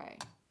another way.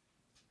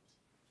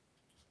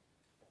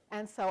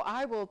 And so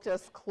I will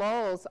just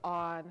close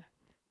on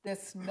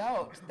this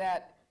note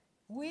that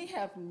we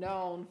have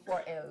known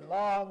for a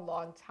long,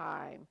 long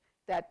time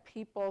that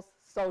people's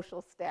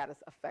social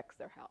status affects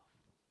their health.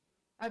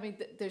 I mean,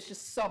 there's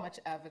just so much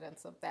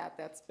evidence of that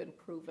that's been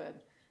proven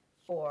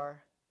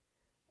for,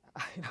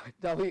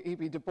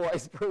 W.E.B. Du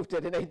Bois proved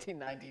it in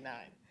 1899.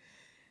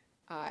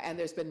 And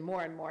there's been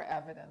more and more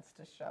evidence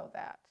to show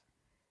that.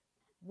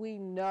 We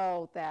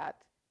know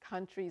that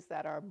countries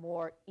that are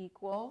more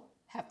equal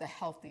have the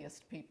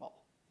healthiest people.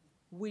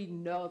 We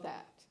know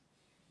that.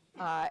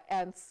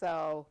 And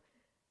so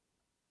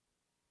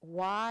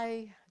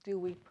why do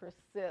we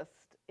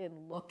persist in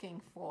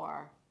looking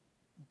for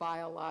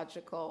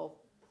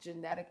biological,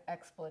 genetic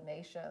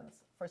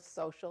explanations for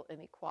social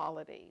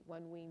inequality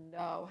when we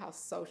know how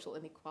social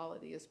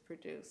inequality is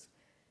produced?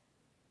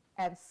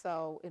 And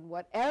so in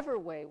whatever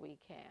way we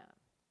can,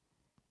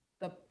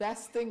 the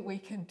best thing we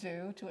can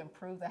do to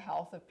improve the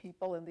health of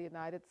people in the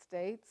United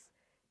States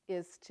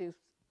is to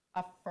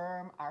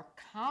affirm our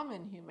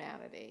common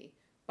humanity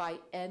by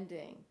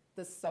ending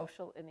the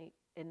social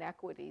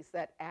inequities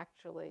that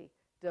actually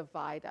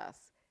divide us.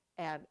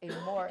 And a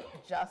more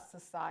just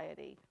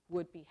society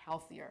would be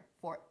healthier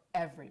for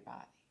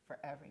everybody,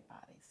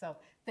 So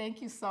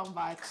thank you so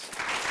much.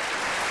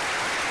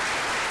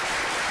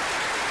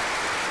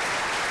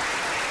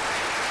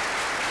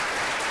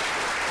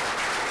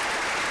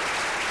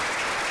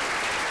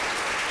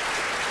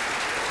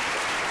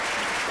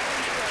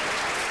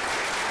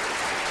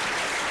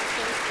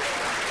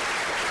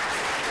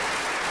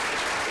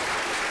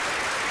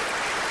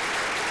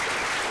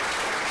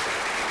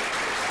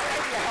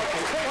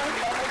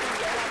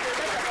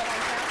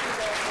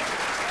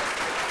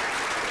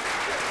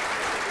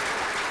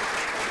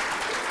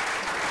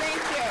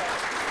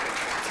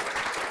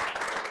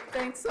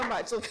 Thanks so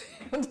much.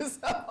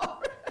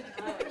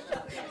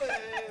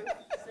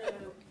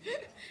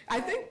 I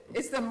think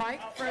it's the mic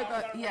for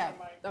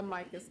the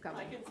mic is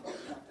coming.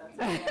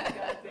 We need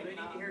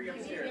to hear you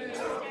upstairs.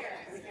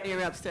 Hear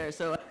you upstairs.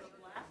 So,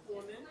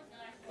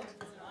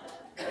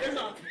 It's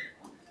on.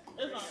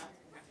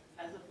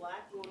 as a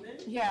Black woman,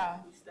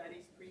 Yeah. who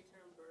studies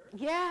preterm birth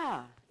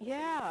Yeah.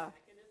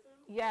 mechanism,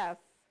 Yes.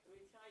 let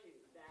me tell you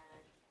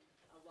that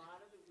a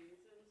lot of the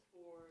reasons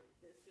for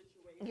this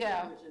situation,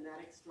 Yeah. where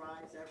genetics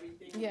drives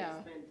everything, Yeah.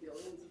 we spend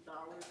billions of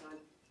dollars on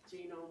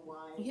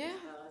genome-wide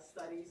Yeah.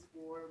 studies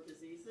for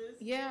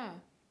diseases. Yeah.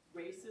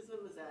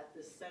 Racism is at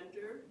the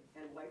center,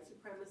 and white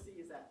supremacy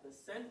is at the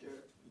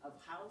center of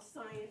how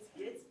science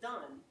gets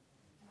done,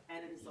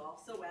 and it is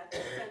also at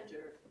the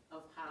center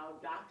of how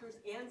doctors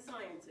and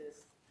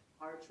scientists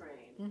are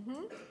trained.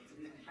 Mm-hmm. Do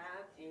you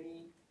have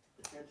any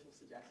potential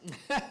suggestions?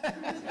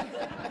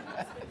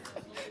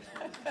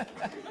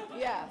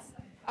 Yes.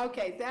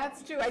 Okay,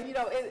 that's true.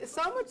 And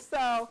so much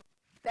so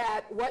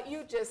that what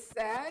you just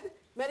said,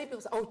 many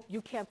people say, oh,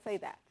 you can't say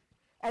that.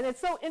 And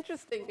it's so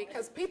interesting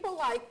because people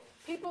like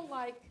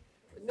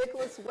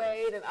Nicholas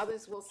Wade and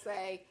others will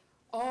say,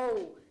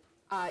 oh,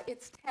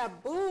 it's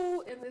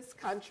taboo in this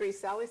country,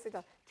 Sally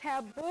said,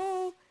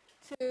 taboo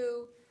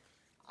to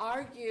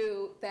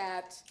argue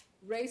that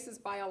race is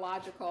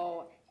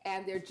biological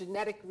and there are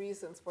genetic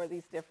reasons for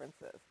these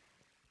differences.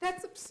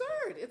 That's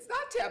absurd. It's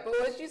not taboo,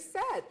 as you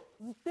said.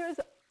 There's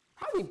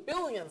probably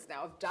billions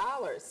now of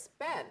dollars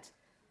spent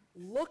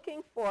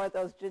looking for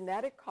those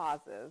genetic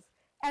causes,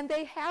 and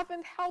they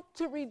haven't helped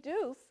to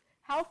reduce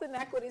health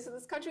inequities in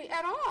this country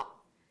at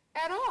all,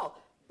 at all.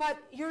 But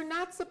you're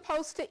not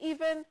supposed to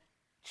even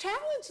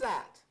challenge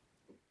that.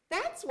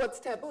 That's what's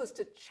taboo, is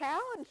to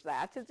challenge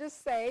that, to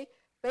just say,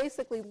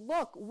 basically,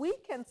 look, we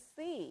can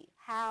see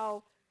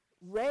how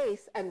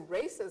race and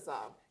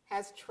racism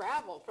has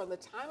traveled from the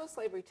time of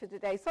slavery to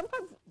today,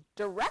 sometimes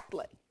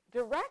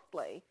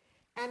directly,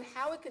 and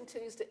how it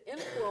continues to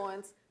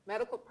influence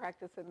medical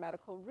practice and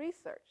medical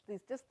research.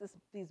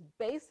 These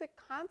basic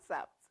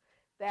concepts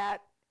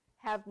that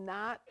have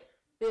not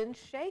been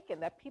shaken,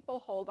 that people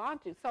hold on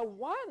to. So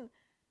one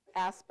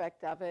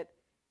aspect of it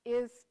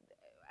is,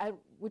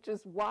 which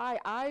is why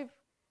I've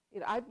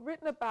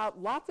written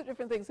about lots of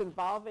different things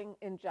involving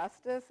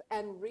injustice,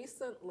 and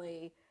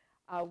recently,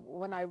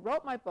 when I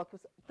wrote my book,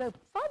 was the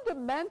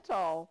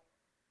fundamental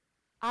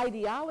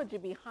ideology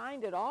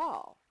behind it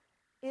all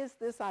is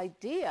this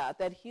idea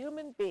that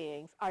human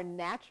beings are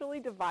naturally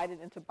divided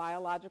into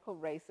biological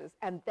races,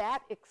 and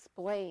that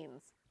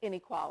explains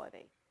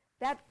inequality.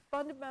 That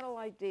fundamental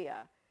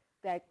idea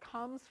that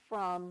comes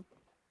from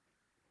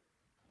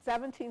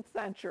 17th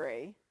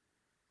century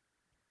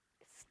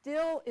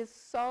still is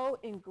so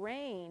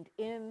ingrained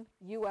in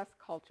U.S.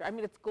 culture. I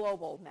mean, it's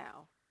global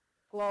now,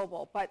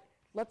 but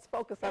let's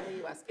focus on the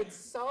U.S. It's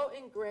so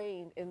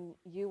ingrained in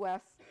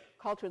U.S.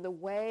 culture, the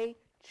way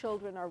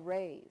children are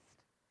raised,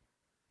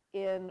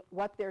 in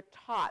what they're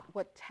taught,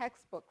 what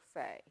textbooks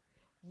say,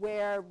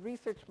 where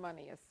research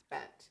money is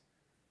spent.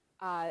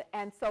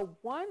 And so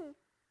one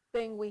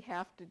thing we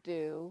have to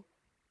do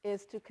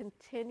is to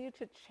continue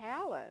to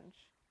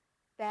challenge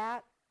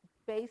that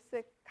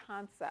basic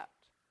concept.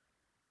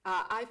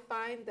 I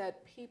find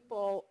that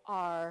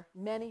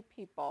many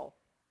people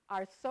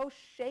are so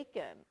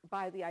shaken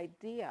by the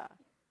idea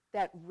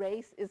that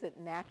race isn't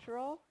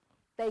natural,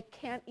 they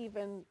can't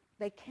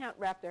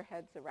wrap their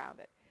heads around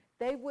it.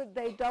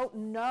 They don't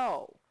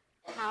know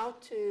how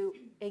to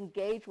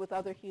engage with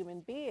other human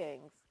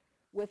beings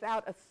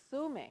without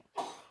assuming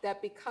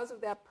that because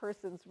of that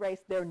person's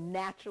race, they're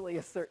naturally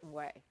a certain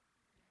way.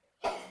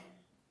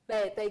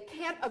 They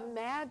can't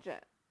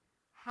imagine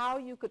how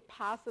you could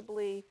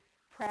possibly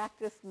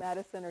practice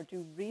medicine or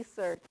do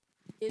research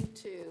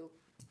into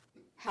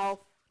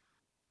health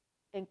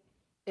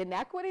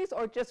inequities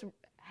or just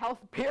health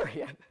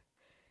period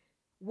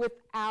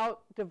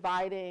without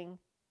dividing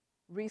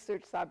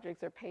research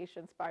subjects or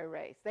patients by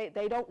race.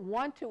 They don't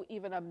want to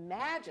even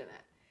imagine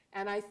it.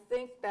 And I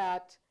think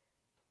that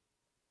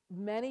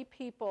many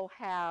people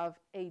have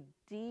a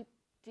deep,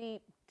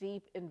 deep,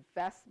 deep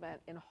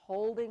investment in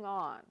holding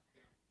on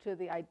to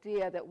the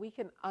idea that we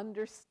can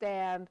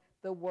understand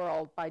the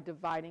world by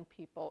dividing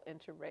people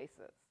into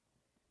races.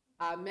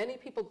 Many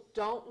people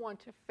don't want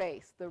to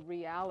face the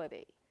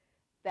reality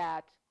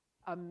that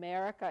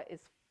America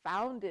is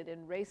founded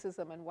in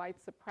racism and white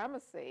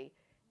supremacy,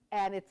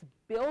 and it's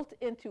built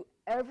into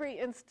every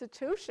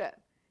institution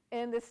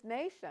in this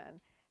nation,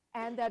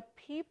 and that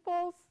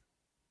people's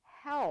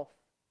health,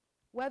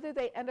 whether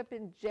they end up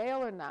in jail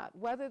or not,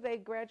 whether they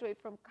graduate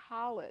from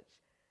college,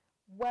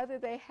 whether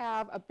they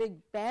have a big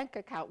bank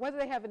account, whether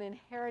they have an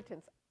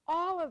inheritance,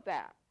 all of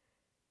that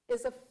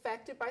is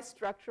affected by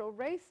structural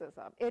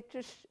racism.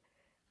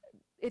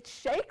 It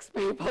shakes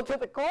people to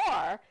the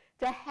core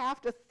to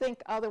have to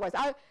think otherwise.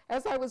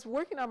 As I was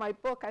working on my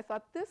book, I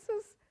thought, this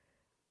is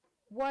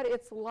what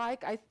it's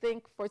like, I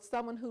think, for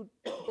someone who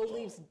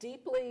believes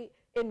deeply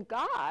in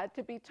God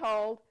to be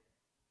told,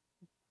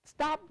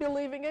 stop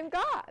believing in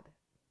God.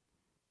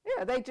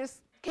 Yeah, they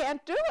just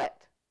can't do it.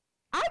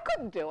 I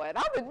couldn't do it,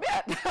 I'll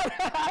admit.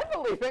 I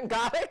believe in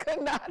God. I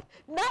could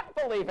not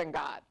believe in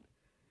God.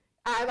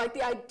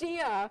 The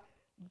idea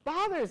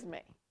bothers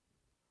me.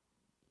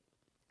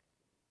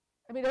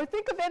 I mean, I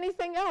think of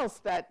anything else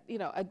that,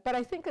 but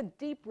I think a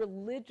deep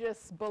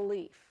religious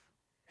belief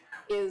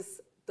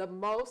is the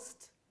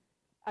most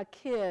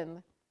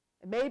akin,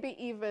 maybe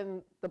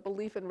even the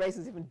belief in race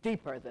is even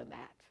deeper than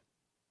that.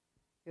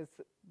 Because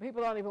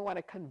people don't even want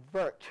to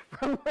convert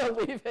from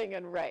believing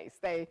in race.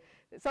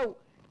 So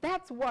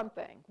that's one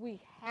thing. We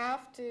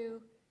have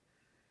to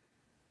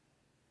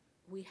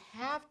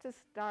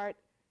start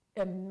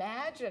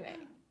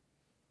imagining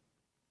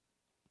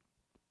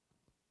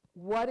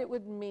what it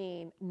would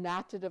mean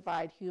not to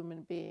divide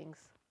human beings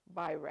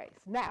by race.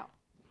 Now,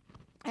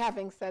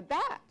 having said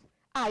that,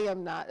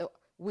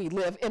 we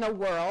live in a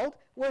world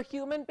where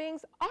human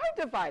beings are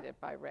divided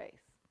by race.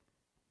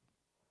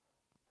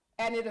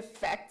 And it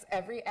affects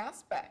every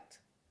aspect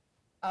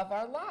of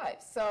our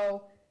lives.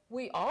 So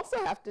we also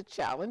have to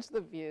challenge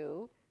the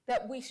view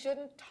that we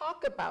shouldn't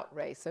talk about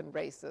race and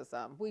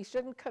racism. We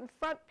shouldn't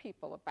confront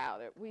people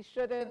about it. We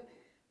shouldn't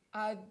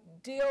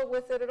deal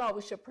with it at all.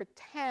 We should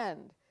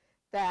pretend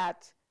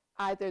that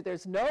either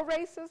there's no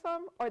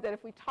racism or that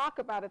if we talk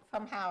about it,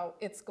 somehow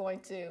it's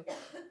going to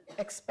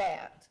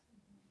expand.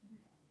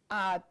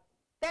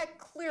 That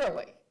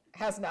clearly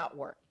has not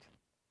worked.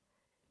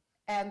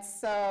 And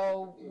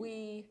so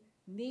we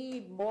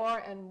need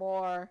more and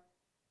more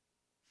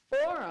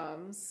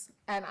forums,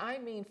 and I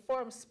mean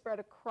forums spread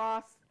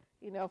across,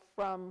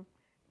 from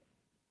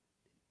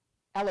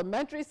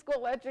elementary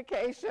school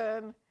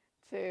education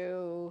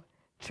to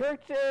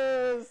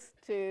churches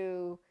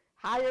to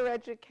higher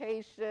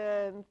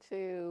education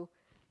to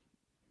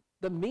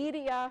the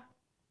media,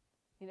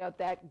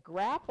 that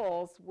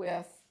grapples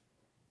with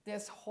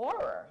this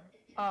horror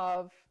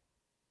of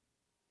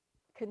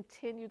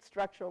continued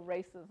structural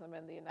racism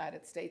in the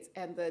United States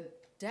and the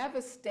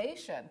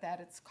devastation that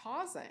it's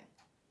causing.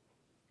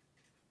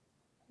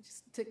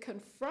 Just to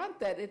confront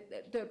that,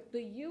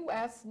 the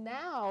U.S.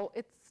 now,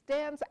 it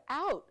stands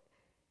out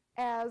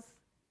as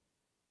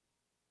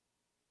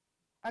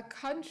a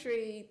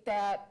country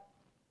that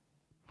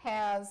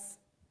has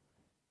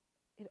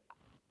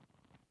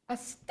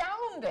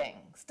astounding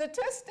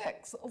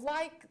statistics,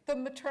 like the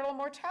maternal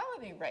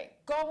mortality rate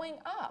going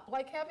up,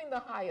 like having the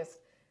highest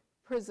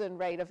prison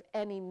rate of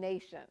any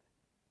nation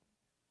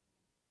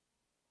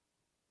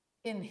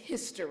in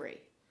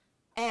history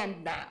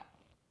and now.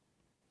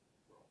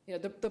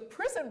 The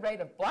prison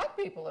rate of black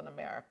people in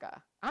America,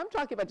 I'm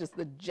talking about just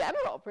the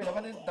general prison,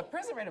 but the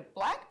prison rate of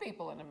black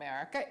people in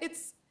America,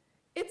 it's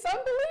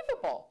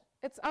unbelievable.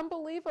 It's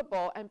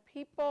unbelievable, and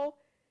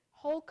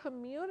whole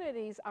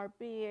communities are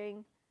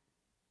being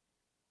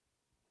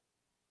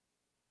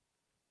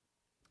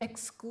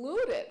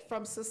excluded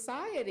from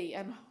society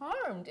and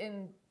harmed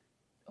in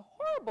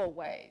horrible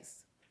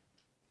ways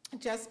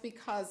just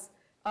because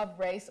of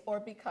race or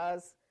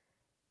because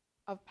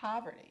of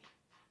poverty.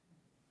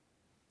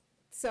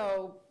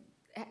 So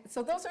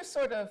those are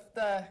sort of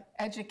the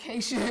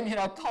education,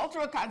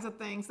 cultural kinds of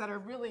things that are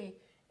really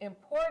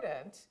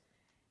important.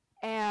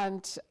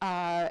 And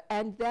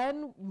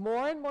then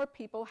more and more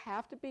people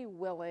have to be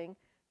willing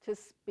to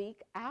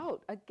speak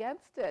out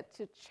against it,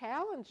 to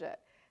challenge it.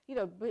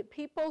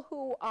 People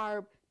who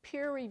are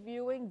peer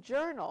reviewing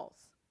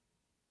journals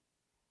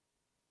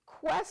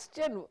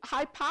question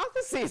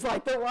hypotheses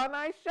like the one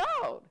I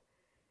showed.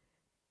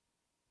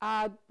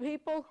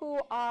 People who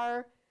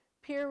are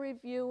peer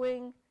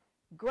reviewing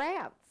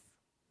grants,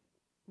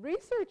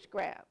 research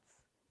grants,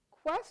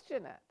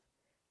 question it.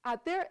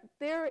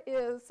 There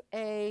is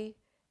an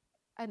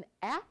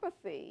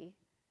apathy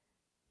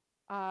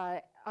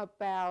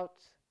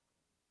about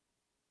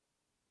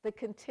the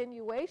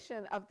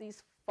continuation of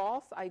these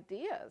false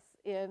ideas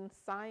in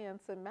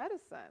science and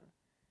medicine.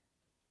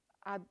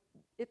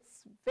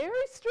 It's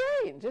very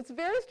strange. It's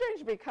very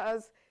strange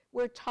because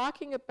we're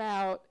talking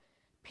about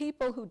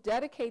people who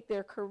dedicate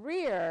their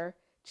career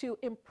to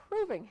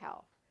improving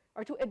health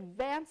or to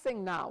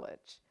advancing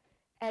knowledge.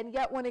 And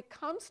yet when it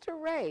comes to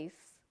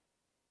race,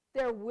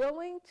 they're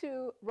willing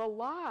to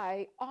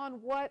rely on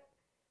what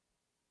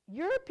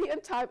European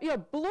type,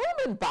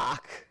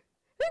 Blumenbach,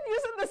 they're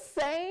using the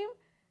same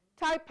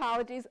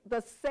typologies,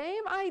 the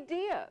same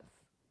ideas,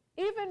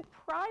 even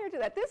prior to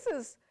that. This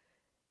is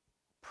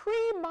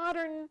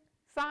pre-modern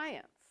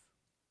science.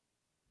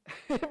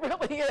 It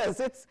really is.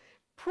 It's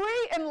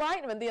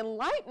pre-Enlightenment. The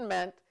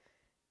Enlightenment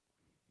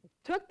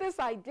took this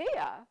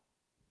idea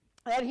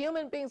that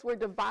human beings were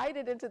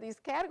divided into these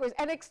categories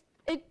and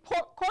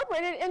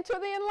incorporated it into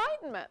the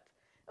Enlightenment.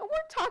 And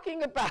we're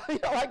talking about,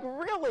 like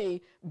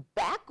really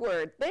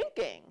backward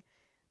thinking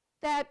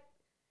that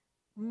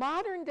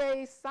modern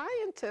day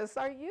scientists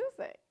are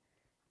using.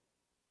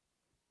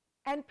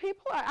 And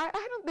people are,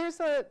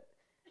 there's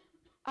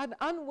an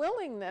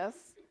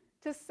unwillingness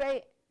to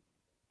say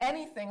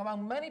anything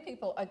among many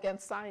people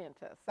against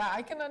scientists.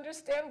 I can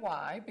understand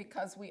why,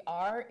 because we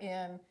are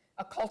in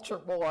a culture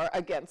war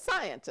against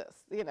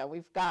scientists.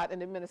 We've got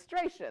an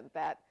administration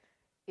that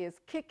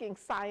is kicking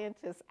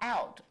scientists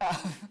out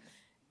of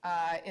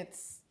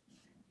its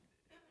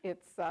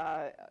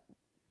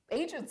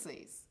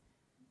agencies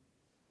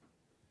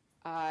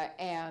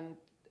and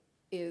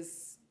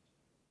is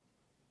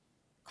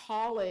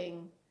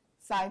calling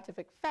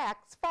scientific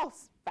facts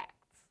false facts.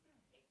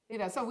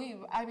 So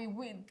we're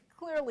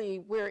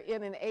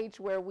in an age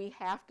where we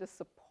have to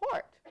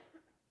support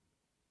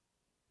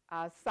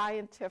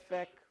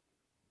scientific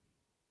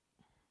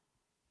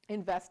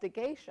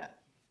investigation.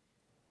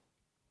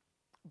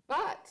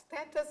 But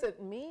that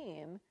doesn't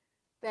mean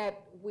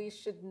that we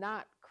should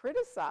not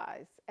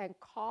criticize and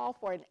call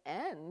for an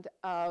end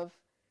of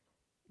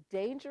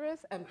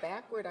dangerous and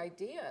backward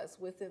ideas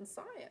within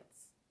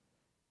science.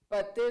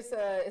 But there's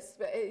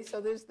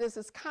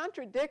this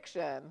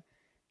contradiction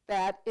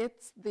that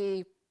it's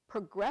the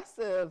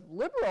progressive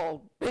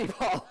liberal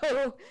people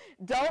who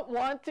don't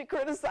want to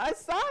criticize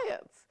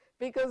science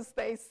because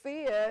they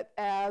see it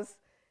as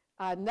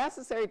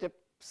necessary to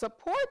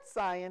support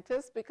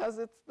scientists because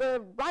it's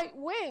the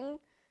right-wing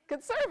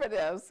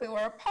conservatives who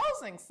are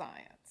opposing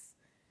science.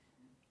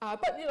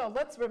 But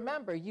let's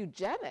remember,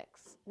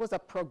 eugenics was a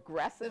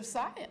progressive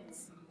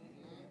science.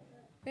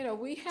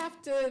 We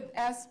have to,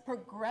 as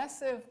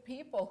progressive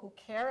people who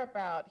care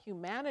about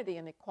humanity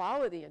and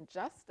equality and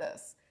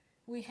justice,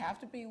 we have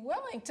to be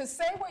willing to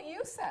say what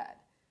you said.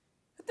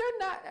 They're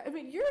not,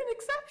 you're an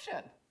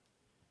exception.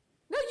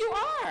 No, you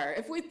are.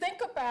 If we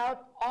think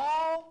about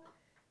all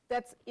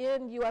that's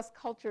in US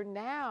culture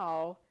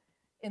now,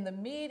 in the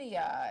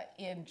media,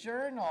 in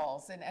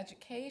journals, in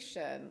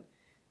education,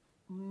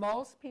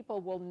 most people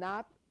will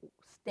not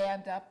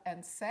stand up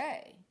and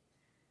say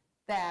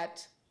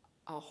that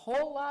a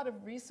whole lot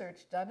of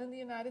research done in the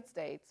United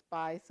States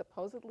by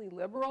supposedly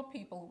liberal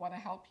people who want to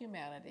help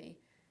humanity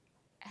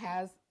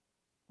has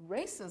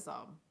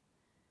racism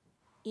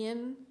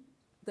in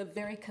the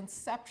very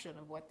conception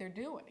of what they're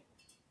doing.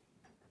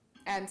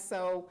 And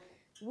so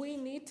we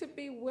need to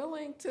be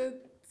willing to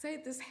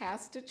say this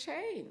has to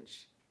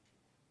change.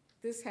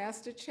 This has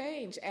to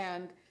change,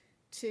 and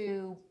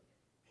to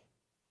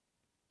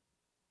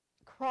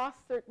cross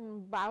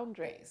certain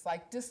boundaries,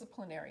 like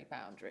disciplinary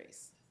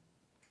boundaries,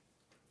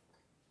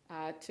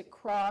 to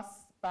cross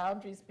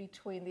boundaries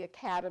between the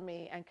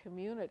academy and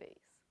communities,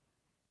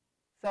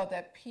 so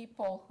that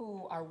people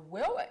who are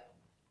willing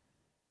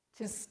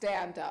to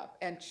stand up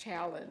and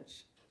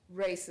challenge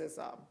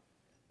racism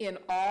in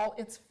all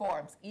its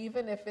forms,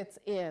 even if it's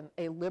in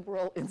a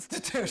liberal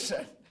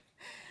institution,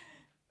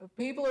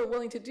 people who are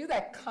willing to do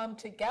that come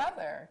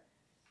together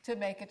to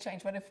make a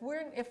change. But if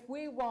we're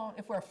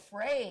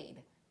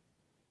afraid,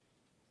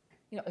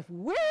 if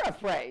we're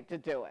afraid to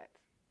do it,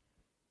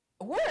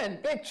 we're in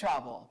big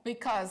trouble,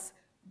 because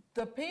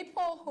the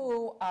people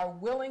who are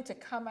willing to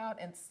come out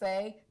and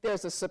say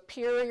there's a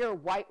superior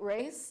white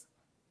race,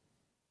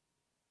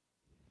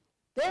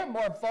 they're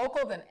more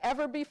vocal than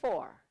ever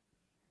before.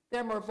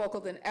 They're more vocal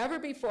than ever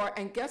before,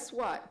 and guess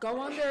what? Go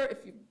on there,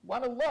 if you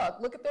want to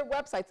look at their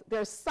websites.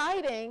 They're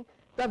citing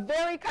the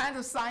very kinds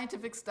of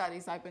scientific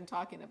studies I've been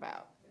talking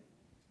about.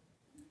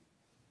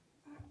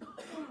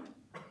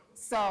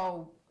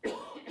 So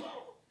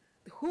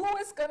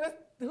who's going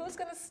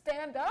to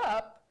stand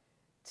up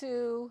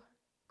to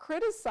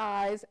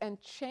criticize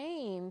and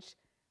change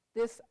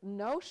this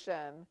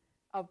notion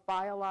of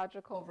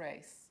biological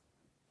race?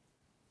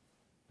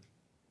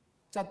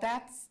 So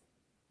that's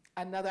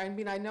another,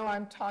 I know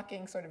I'm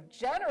talking sort of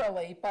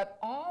generally, but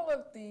all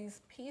of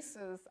these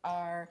pieces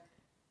are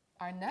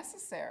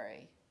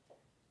necessary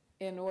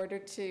in order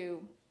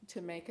to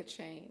make a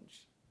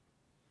change.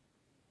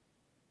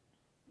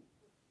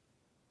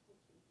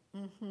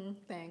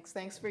 Thanks.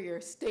 Thanks for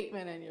your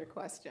statement and your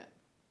question.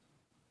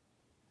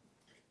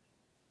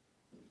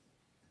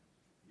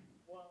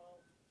 Well,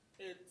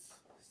 it's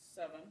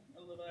 7,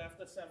 a little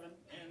after 7,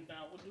 and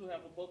we do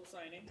have a book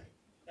signing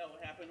that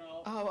will happen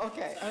all. Oh,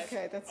 okay, outside.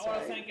 okay, that's I want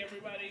right. to thank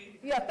everybody.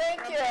 Yeah,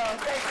 thank you.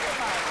 Thanks so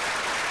much.